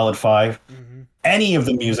Gear Solid 5. Any of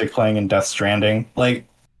the music playing in Death Stranding, like,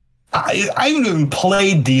 I haven't even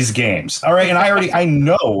played these games, all right? And I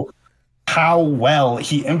know how well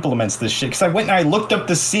he implements this shit, because I went and I looked up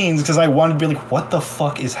the scenes because I wanted to be like, what the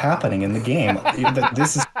fuck is happening in the game?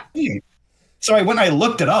 This is. So I went and I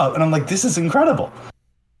looked it up, and I'm like, this is incredible.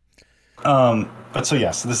 But so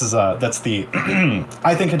yes, this is that's the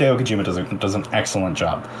I think Hideo Kojima does an excellent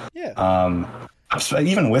job. Yeah.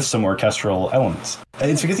 Even with some orchestral elements.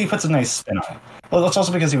 It's because he puts a nice spin on it. Well, it's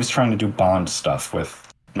also because he was trying to do Bond stuff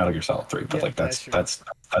with Metal Gear Solid 3, but Yeah, like that's true. that's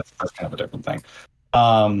kind of a different thing.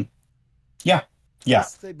 Yeah.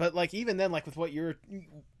 But like even then, like with what you're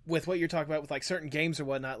talking about with like certain games or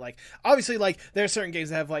whatnot, like obviously like there are certain games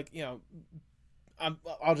that have like, you know,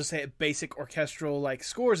 I'll just say it, basic orchestral like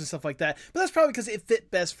scores and stuff like that. But that's probably because it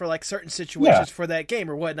fit best for like certain situations for that game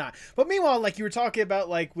or whatnot. But meanwhile, like you were talking about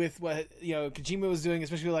like with what, you know, Kojima was doing,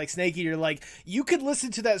 especially with, like Snake Eater, like you could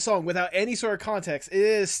listen to that song without any sort of context. It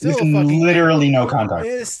is still a fucking literally banger. no context.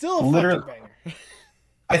 It is still a fucking banger.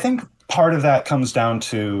 I think part of that comes down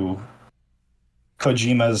to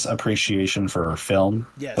Kojima's appreciation for film.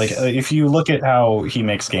 Yes. Like if you look at how he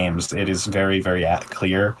makes games, it is very, very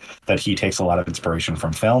clear that he takes a lot of inspiration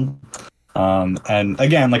from film. And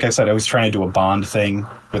again, like I said, I was trying to do a Bond thing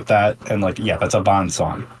with that, and like, yeah, that's a Bond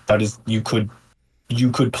song. That is, you could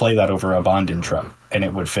play that over a Bond intro, and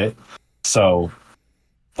it would fit. So,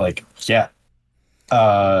 like, yeah,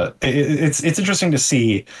 it's interesting to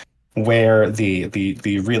see where the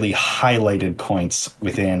really highlighted points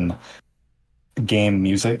within game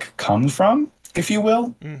music come from, if you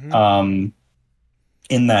will. Mm-hmm.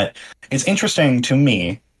 In that, it's interesting to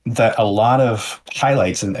me that a lot of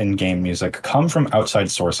highlights in game music come from outside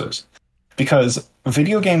sources, because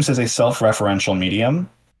video games is a self-referential medium.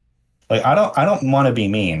 Like, I don't want to be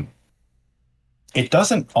mean. It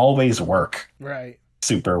doesn't always work Right.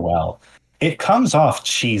 super well. It comes off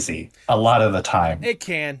cheesy a lot of the time. It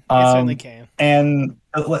can. It certainly can. And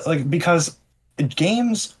like, because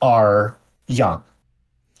games are young.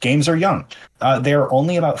 Games are young. They're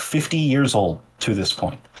only about 50 years old to this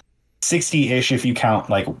point. 60-ish if you count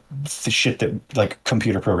like the shit that like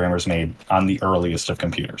computer programmers made on the earliest of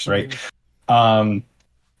computers, right? And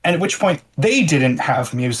at which point they didn't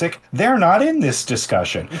have music. They're not in this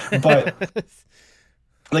discussion. But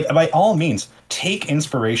like, by all means, take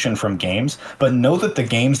inspiration from games, but know that the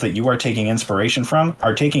games that you are taking inspiration from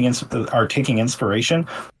are taking inspiration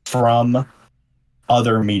from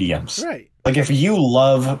other mediums. Right. Like, if you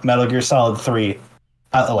love Metal Gear Solid 3,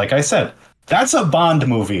 like I said, that's a Bond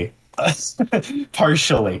movie,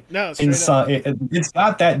 partially. No, it's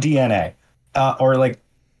got that DNA. Or like,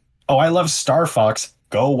 oh, I love Star Fox.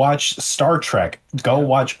 Go watch Star Trek. Go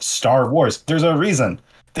watch Star Wars. There's a reason.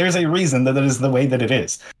 There's a reason that it is the way that it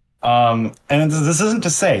is. And this isn't to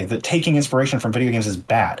say that taking inspiration from video games is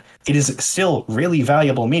bad. It is still really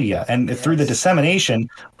valuable media, and through the dissemination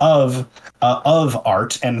of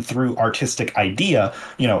art and through artistic idea,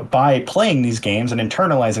 you know, by playing these games and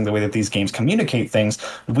internalizing the way that these games communicate things,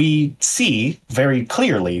 we see very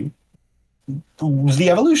clearly the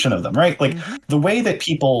evolution of them, right? Like the way that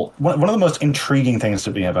people, one of the most intriguing things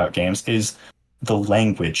to me about games is the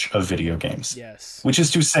language of video games. Yes. Which is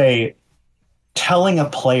to say, telling a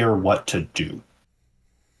player what to do.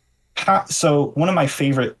 So one of my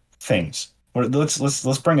favorite things,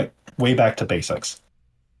 let's bring it way back to basics.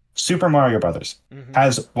 Super Mario Brothers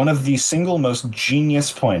has one of the single most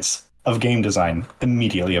genius points of game design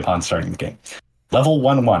immediately upon starting the game. Level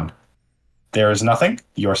 1-1. There is nothing.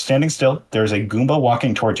 You're standing still. There is a Goomba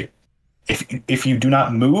walking towards you. If you do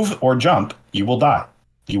not move or jump, you will die.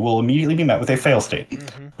 You will immediately be met with a fail state,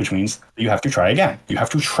 which means you have to try again. You have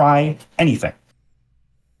to try anything.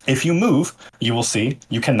 If you move, you will see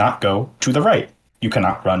you cannot go to the right. You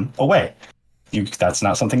cannot run away. That's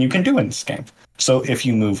not something you can do in this game. So if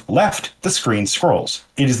you move left, the screen scrolls.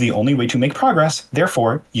 It is the only way to make progress.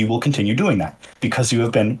 Therefore, you will continue doing that because you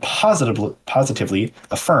have been positively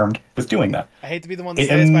affirmed with doing that. I hate to be the one that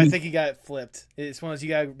says, but I think you got it flipped. It's one of those, you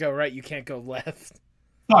gotta go right, you can't go left.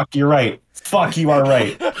 Fuck, you're right. Fuck, you are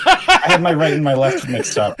right. I had my right and my left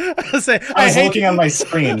mixed up. I was looking on my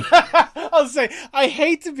screen. I'll say, I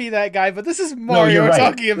hate to be that guy, but this is Mario we're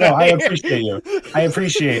talking about. No, I appreciate you. I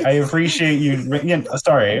appreciate you.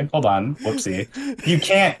 Sorry, hold on. Whoopsie. You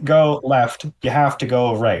can't go left. You have to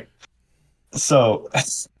go right. So,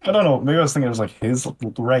 I don't know. Maybe I was thinking it was like his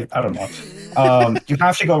right. I don't know. You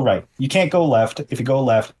have to go right. You can't go left. If you go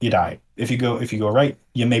left, you die. If you go right,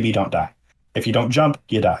 you maybe don't die. If you don't jump,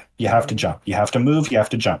 you die. You have to jump. You have to move. You have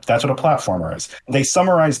to jump. That's what a platformer is. They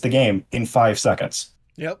summarize the game in 5 seconds.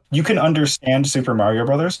 Yep. You can understand Super Mario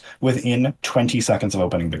Brothers within 20 seconds of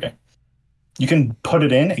opening the game. You can put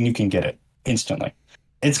it in and you can get it instantly.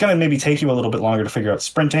 It's going to maybe take you a little bit longer to figure out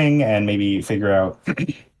sprinting and maybe figure out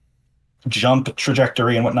jump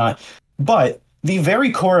trajectory and whatnot. But the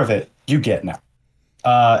very core of it, you get now.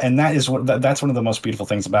 And that's one of the most beautiful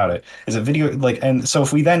things about it is a video and so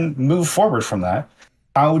if we then move forward from that,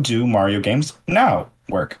 how do Mario games now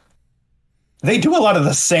work? They do a lot of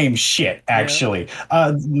the same shit, actually.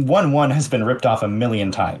 Yeah. 1-1 has been ripped off a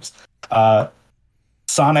million times.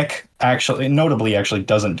 Sonic notably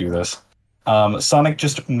doesn't do this. Sonic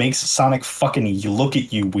just makes Sonic fucking look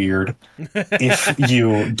at you weird if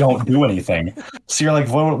you don't do anything. So you're like,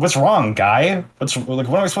 what's wrong, guy? What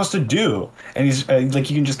am I supposed to do? And he's like,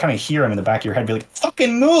 you can just kind of hear him in the back of your head be like,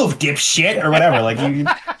 fucking move, dipshit, or whatever. Like you.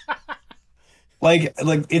 Like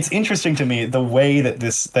it's interesting to me the way that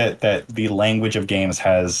that the language of games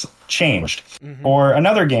has changed. Mm-hmm. Or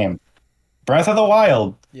another game, Breath of the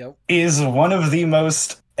Wild, is one of the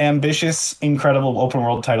most ambitious, incredible open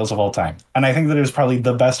world titles of all time. And I think that it is probably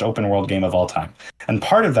the best open world game of all time. And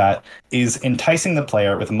part of that is enticing the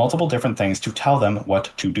player with multiple different things to tell them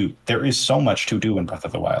what to do. There is so much to do in Breath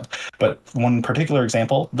of the Wild. But one particular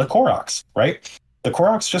example, the Koroks, right? The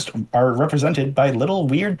Koroks just are represented by little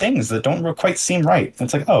weird things that don't quite seem right.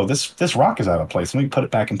 It's like, oh, this rock is out of place. Let me put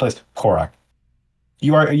it back in place. Korok.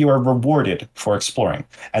 You are rewarded for exploring,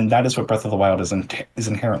 and that is what Breath of the Wild is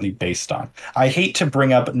inherently based on. I hate to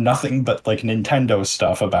bring up nothing but like Nintendo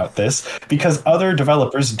stuff about this because other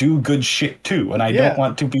developers do good shit too, and I don't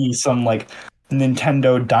want to be some like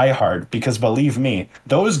Nintendo diehard because believe me,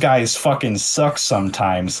 those guys fucking suck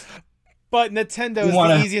sometimes. But Nintendo is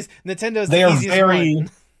the easiest. Nintendo's the easiest one.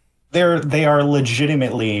 They are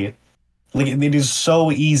legitimately. Like, it is so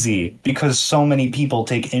easy because so many people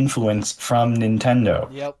take influence from Nintendo.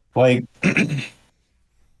 Yep. Like,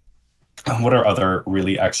 what are other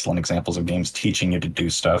really excellent examples of games teaching you to do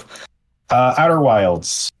stuff? Outer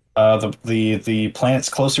Wilds. The planet's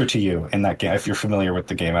closer to you in that game. If you're familiar with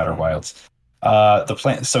the game Outer Wilds,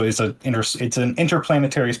 So it's an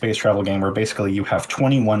interplanetary space travel game where basically you have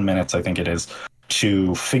 21 minutes, I think it is,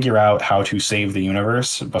 to figure out how to save the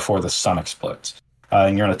universe before the sun explodes.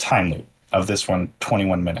 And you're in a time loop of this one,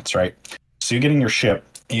 21 minutes, right? So you get in your ship,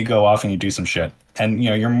 you go off and you do some shit. And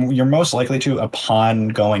you're most likely to, upon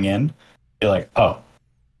going in, be like, oh,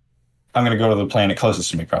 I'm gonna go to the planet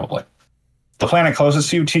closest to me, probably. The planet closest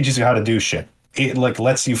to you teaches you how to do shit. It like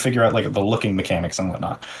lets you figure out like the looking mechanics and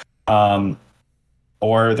whatnot.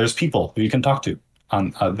 Or there's people who you can talk to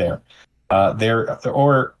on there.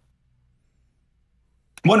 Or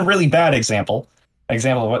one really bad example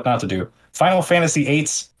of what not to do. Final Fantasy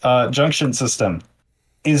VIII's junction system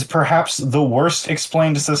is perhaps the worst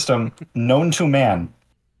explained system known to man.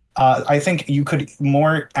 I think you could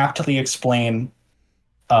more aptly explain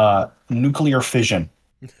nuclear fission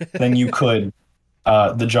than you could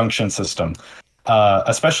the junction system,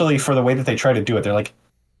 especially for the way that they try to do it. They're like,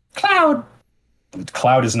 Cloud.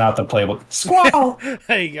 Cloud is not the playable. Squall.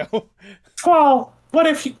 There you go. Squall. What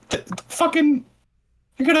if you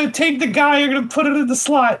you're gonna take the guy, you're gonna put it in the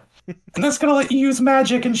slot, and that's gonna let you use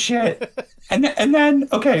magic and shit. And then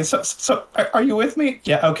okay, so are you with me?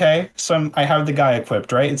 Yeah, okay. So I have the guy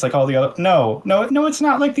equipped, right? It's like all the other. No, it's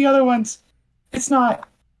not like the other ones. It's not.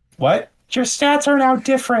 What? Your stats are now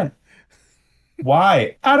different.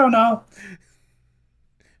 Why? I don't know.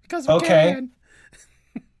 Because we can.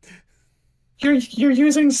 You're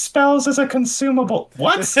using spells as a consumable.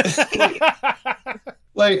 What?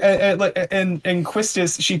 and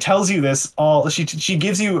Quistis, she tells you this all. She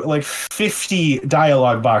gives you like 50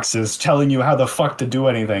 dialogue boxes telling you how the fuck to do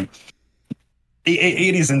anything.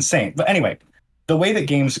 It is insane. But anyway, the way that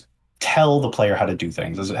games tell the player how to do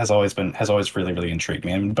things has always really, really intrigued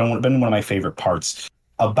me and been one of my favorite parts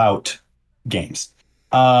about games.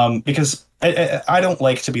 Because I don't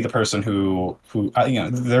like to be the person who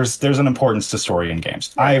there's an importance to story in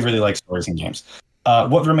games. I really like stories in games.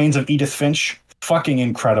 What Remains of Edith Finch, fucking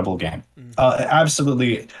incredible game.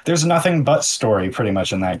 Absolutely, there's nothing but story pretty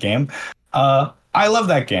much in that game. I love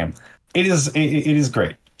that game. It is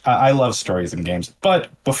great. I love stories in games, but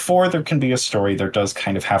before there can be a story, there does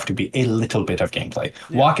kind of have to be a little bit of gameplay.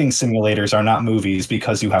 Yeah. Walking simulators are not movies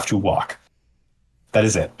because you have to walk. That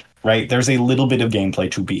is it. Right? There's a little bit of gameplay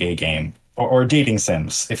to be a game, or dating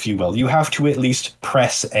sims, if you will. You have to at least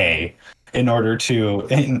press A in order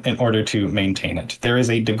to maintain it. There is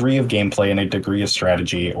a degree of gameplay and a degree of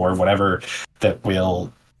strategy or whatever that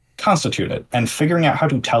will constitute it. And figuring out how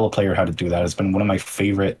to tell a player how to do that has been one of my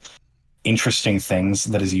favorite interesting things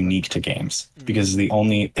that is unique to games, because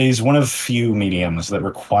it is one of few mediums that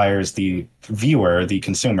requires the viewer, the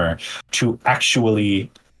consumer, to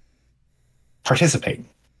actually participate.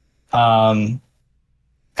 I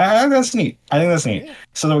think that's neat. Yeah.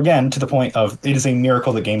 So again, to the point of, it is a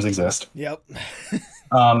miracle that games exist. Yep.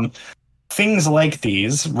 Things like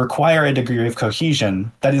these require a degree of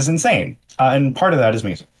cohesion that is insane. And part of that is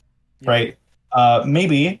music, right?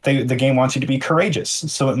 Maybe the game wants you to be courageous,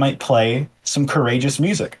 so it might play some courageous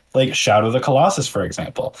music, like Shadow of the Colossus, for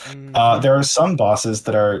example. There are some bosses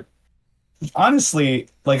that are honestly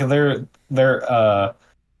like they're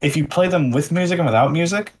if you play them with music and without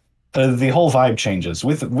music, the whole vibe changes.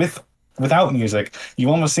 Without music, you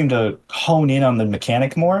almost seem to hone in on the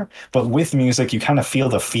mechanic more, but with music, you kind of feel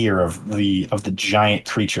the fear of the giant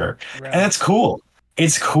creature, Right. and it's cool.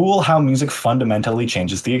 It's cool how music fundamentally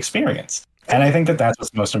changes the experience. And I think that that's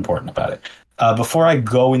what's most important about it. Before I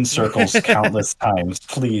go in circles countless times,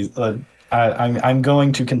 please, I'm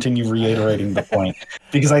going to continue reiterating the point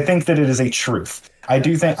because I think that it is a truth. I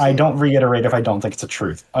do think I don't reiterate if I don't think it's a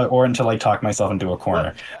truth, or until I talk myself into a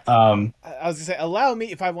corner. I was gonna say, allow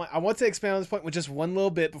me if I want to expand on this point with just one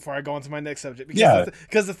little bit before I go on to my next subject. Because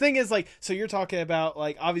because the thing is, like, so you're talking about,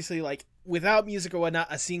 like, obviously, like, without music or whatnot,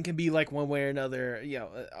 a scene can be like one way or another, you know,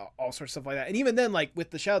 all sorts of stuff like that. And even then, like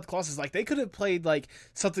with the Shadow of the Colossus, like they could have played like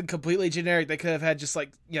something completely generic. They could have had just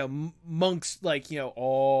like, you know, monks, like, you know,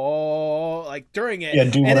 all like during it. Yeah,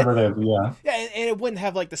 do whatever they do. Yeah. Yeah, and it wouldn't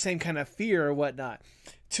have like the same kind of fear or whatnot.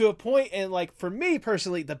 To a point, and like for me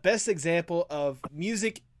personally, the best example of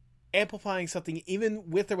music amplifying something even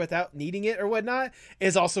with or without needing it or whatnot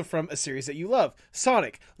is also from a series that you love,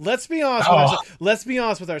 Sonic. Let's be honest. Let's be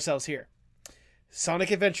honest with ourselves here.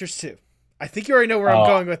 Sonic Adventures 2. I think you already know where I'm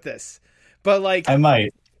going with this, but like I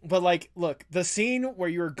might. But like, look, the scene where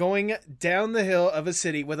you're going down the hill of a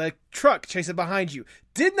city with a truck chasing behind you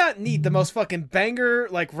did not need the most fucking banger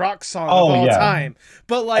like rock song of all time.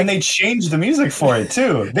 But like, and they changed the music for it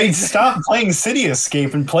too. They stopped playing City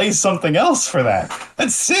Escape and play something else for that.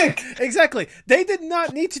 That's sick. Exactly. They did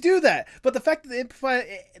not need to do that. But the fact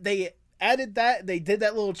that they added that, they did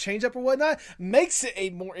that little change up or whatnot, makes it a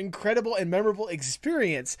more incredible and memorable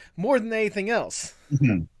experience more than anything else.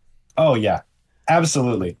 Mm-hmm. Oh yeah.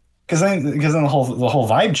 Absolutely, because then the whole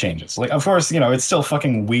vibe changes. Like, of course, you know, it's still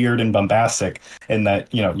fucking weird and bombastic in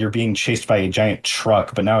that, you know, you're being chased by a giant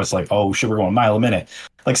truck, but now it's like, oh shit, we're going a mile a minute.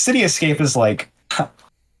 Like City Escape is like,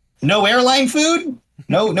 no airline food,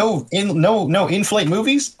 no in-flight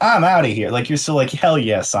movies. I'm out of here. Like you're still like, hell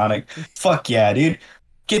yeah, Sonic, fuck yeah, dude,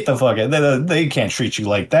 get the fuck out. They can't treat you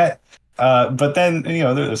like that. But then, you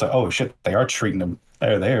know, there's like, oh shit, they are treating him.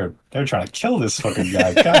 They're trying to kill this fucking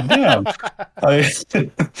guy. God damn.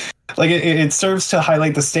 Like it serves to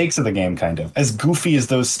highlight the stakes of the game, kind of as goofy as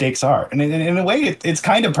those stakes are, and in a way, it's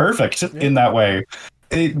kind of perfect in that way.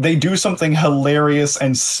 They do something hilarious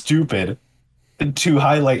and stupid to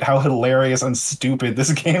highlight how hilarious and stupid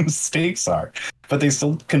this game's stakes are, but they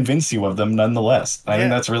still convince you of them nonetheless. I think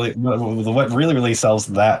that's really what really sells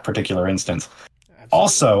that particular instance. Absolutely.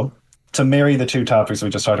 Also, to marry the two topics we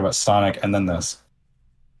just talked about, Sonic and then this.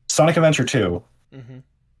 Sonic Adventure 2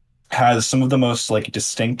 has some of the most like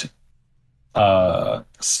distinct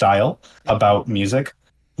style about music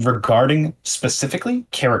regarding specifically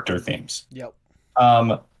character themes. Yep.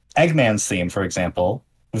 Eggman's theme, for example,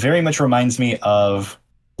 very much reminds me of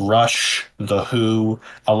Rush, The Who,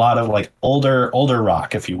 a lot of like older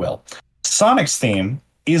rock, if you will. Sonic's theme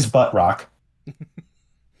is butt rock.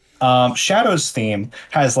 Shadow's theme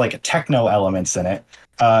has like techno elements in it.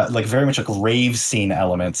 Like very much like rave scene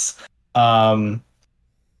elements.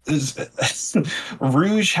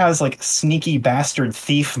 Rouge has like sneaky bastard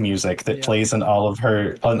thief music that plays in all of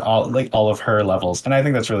her levels, and I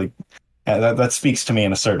think that's really that speaks to me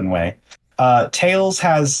in a certain way. Tails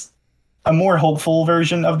has a more hopeful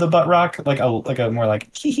version of the butt rock, like a more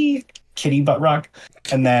like hee kitty butt rock,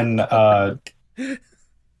 and then who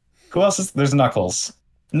else is there's Knuckles.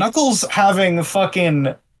 Knuckles having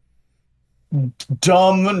fucking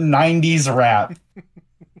dumb 90s rap.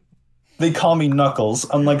 They call me Knuckles.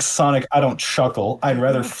 Unlike Sonic, I don't chuckle. I'd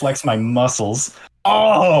rather flex my muscles.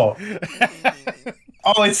 Oh,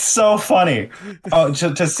 it's so funny. Oh,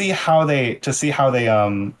 to see how they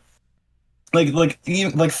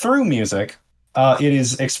like through music, it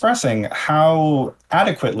is expressing how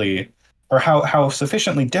adequately or how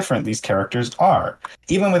sufficiently different these characters are,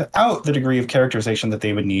 even without the degree of characterization that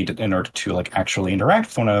they would need in order to like actually interact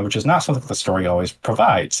with one another, which is not something the story always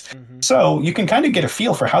provides. So you can kind of get a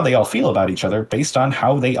feel for how they all feel about each other based on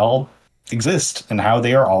how they all exist and how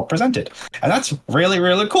they are all presented. And that's really,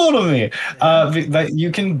 really cool to me. That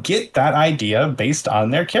you can get that idea based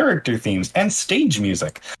on their character themes and stage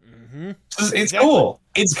music. It's cool.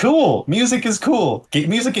 It's cool. Music is cool.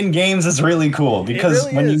 Music in games is really cool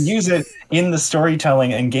because when you use it in the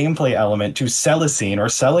storytelling and gameplay element to sell a scene or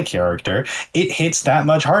sell a character, it hits that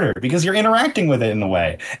much harder because you're interacting with it in a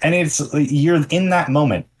way. And you're in that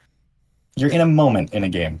moment. You're in a moment in a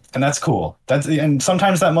game, and that's cool. And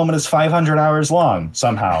sometimes that moment is 500 hours long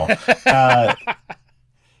somehow.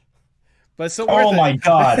 But so Oh my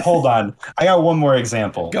God, hold on. I got one more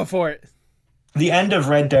example. Go for it. The end of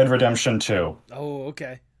Red Dead Redemption 2. Oh,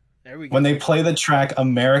 okay. There we go. When they play the track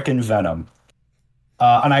American Venom.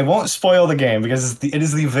 And I won't spoil the game because it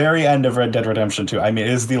is the very end of Red Dead Redemption 2. I mean,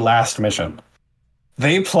 it is the last mission.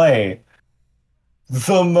 They play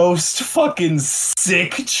the most fucking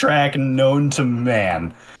sick track known to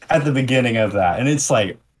man at the beginning of that. And it's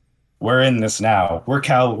like, we're in this now. We're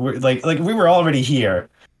like we were already here.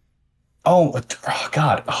 Oh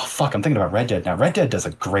God. Oh fuck, I'm thinking about Red Dead now. Red Dead does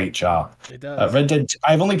a great job. It does. Red Dead,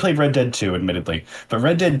 I've only played Red Dead 2, admittedly, but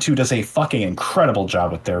Red Dead 2 does a fucking incredible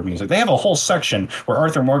job with their music. They have a whole section where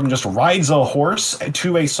Arthur Morgan just rides a horse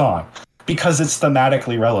to a song because it's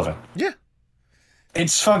thematically relevant. Yeah.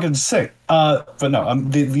 It's fucking sick. But no,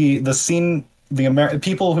 the scene,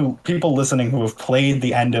 people listening who have played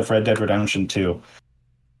the end of Red Dead Redemption 2,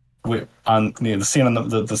 on the scene on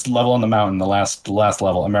this level on the mountain, the last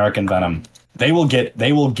level, American Venom, they will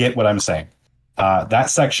get what I'm saying.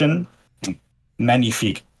 That section,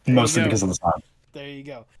 magnifique, mostly because of the song. There you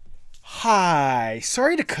go. Hi,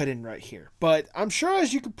 sorry to cut in right here, but I'm sure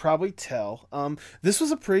as you could probably tell, this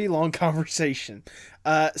was a pretty long conversation.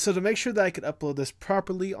 So to make sure that I could upload this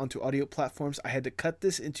properly onto audio platforms, I had to cut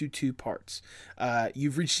this into 2 parts.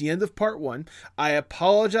 You've reached the end of part 1. I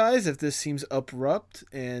apologize if this seems abrupt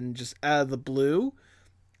and just out of the blue.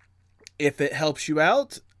 If it helps you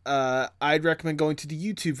out, I'd recommend going to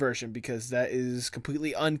the YouTube version because that is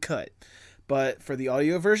completely uncut. But for the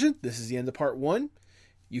audio version, this is the end of part 1.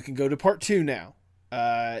 You can go to part 2 now.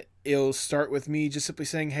 It'll start with me just simply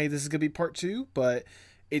saying, hey, this is going to be part 2, but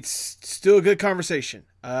it's still a good conversation.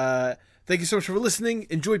 Thank you so much for listening.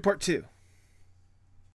 Enjoy part 2.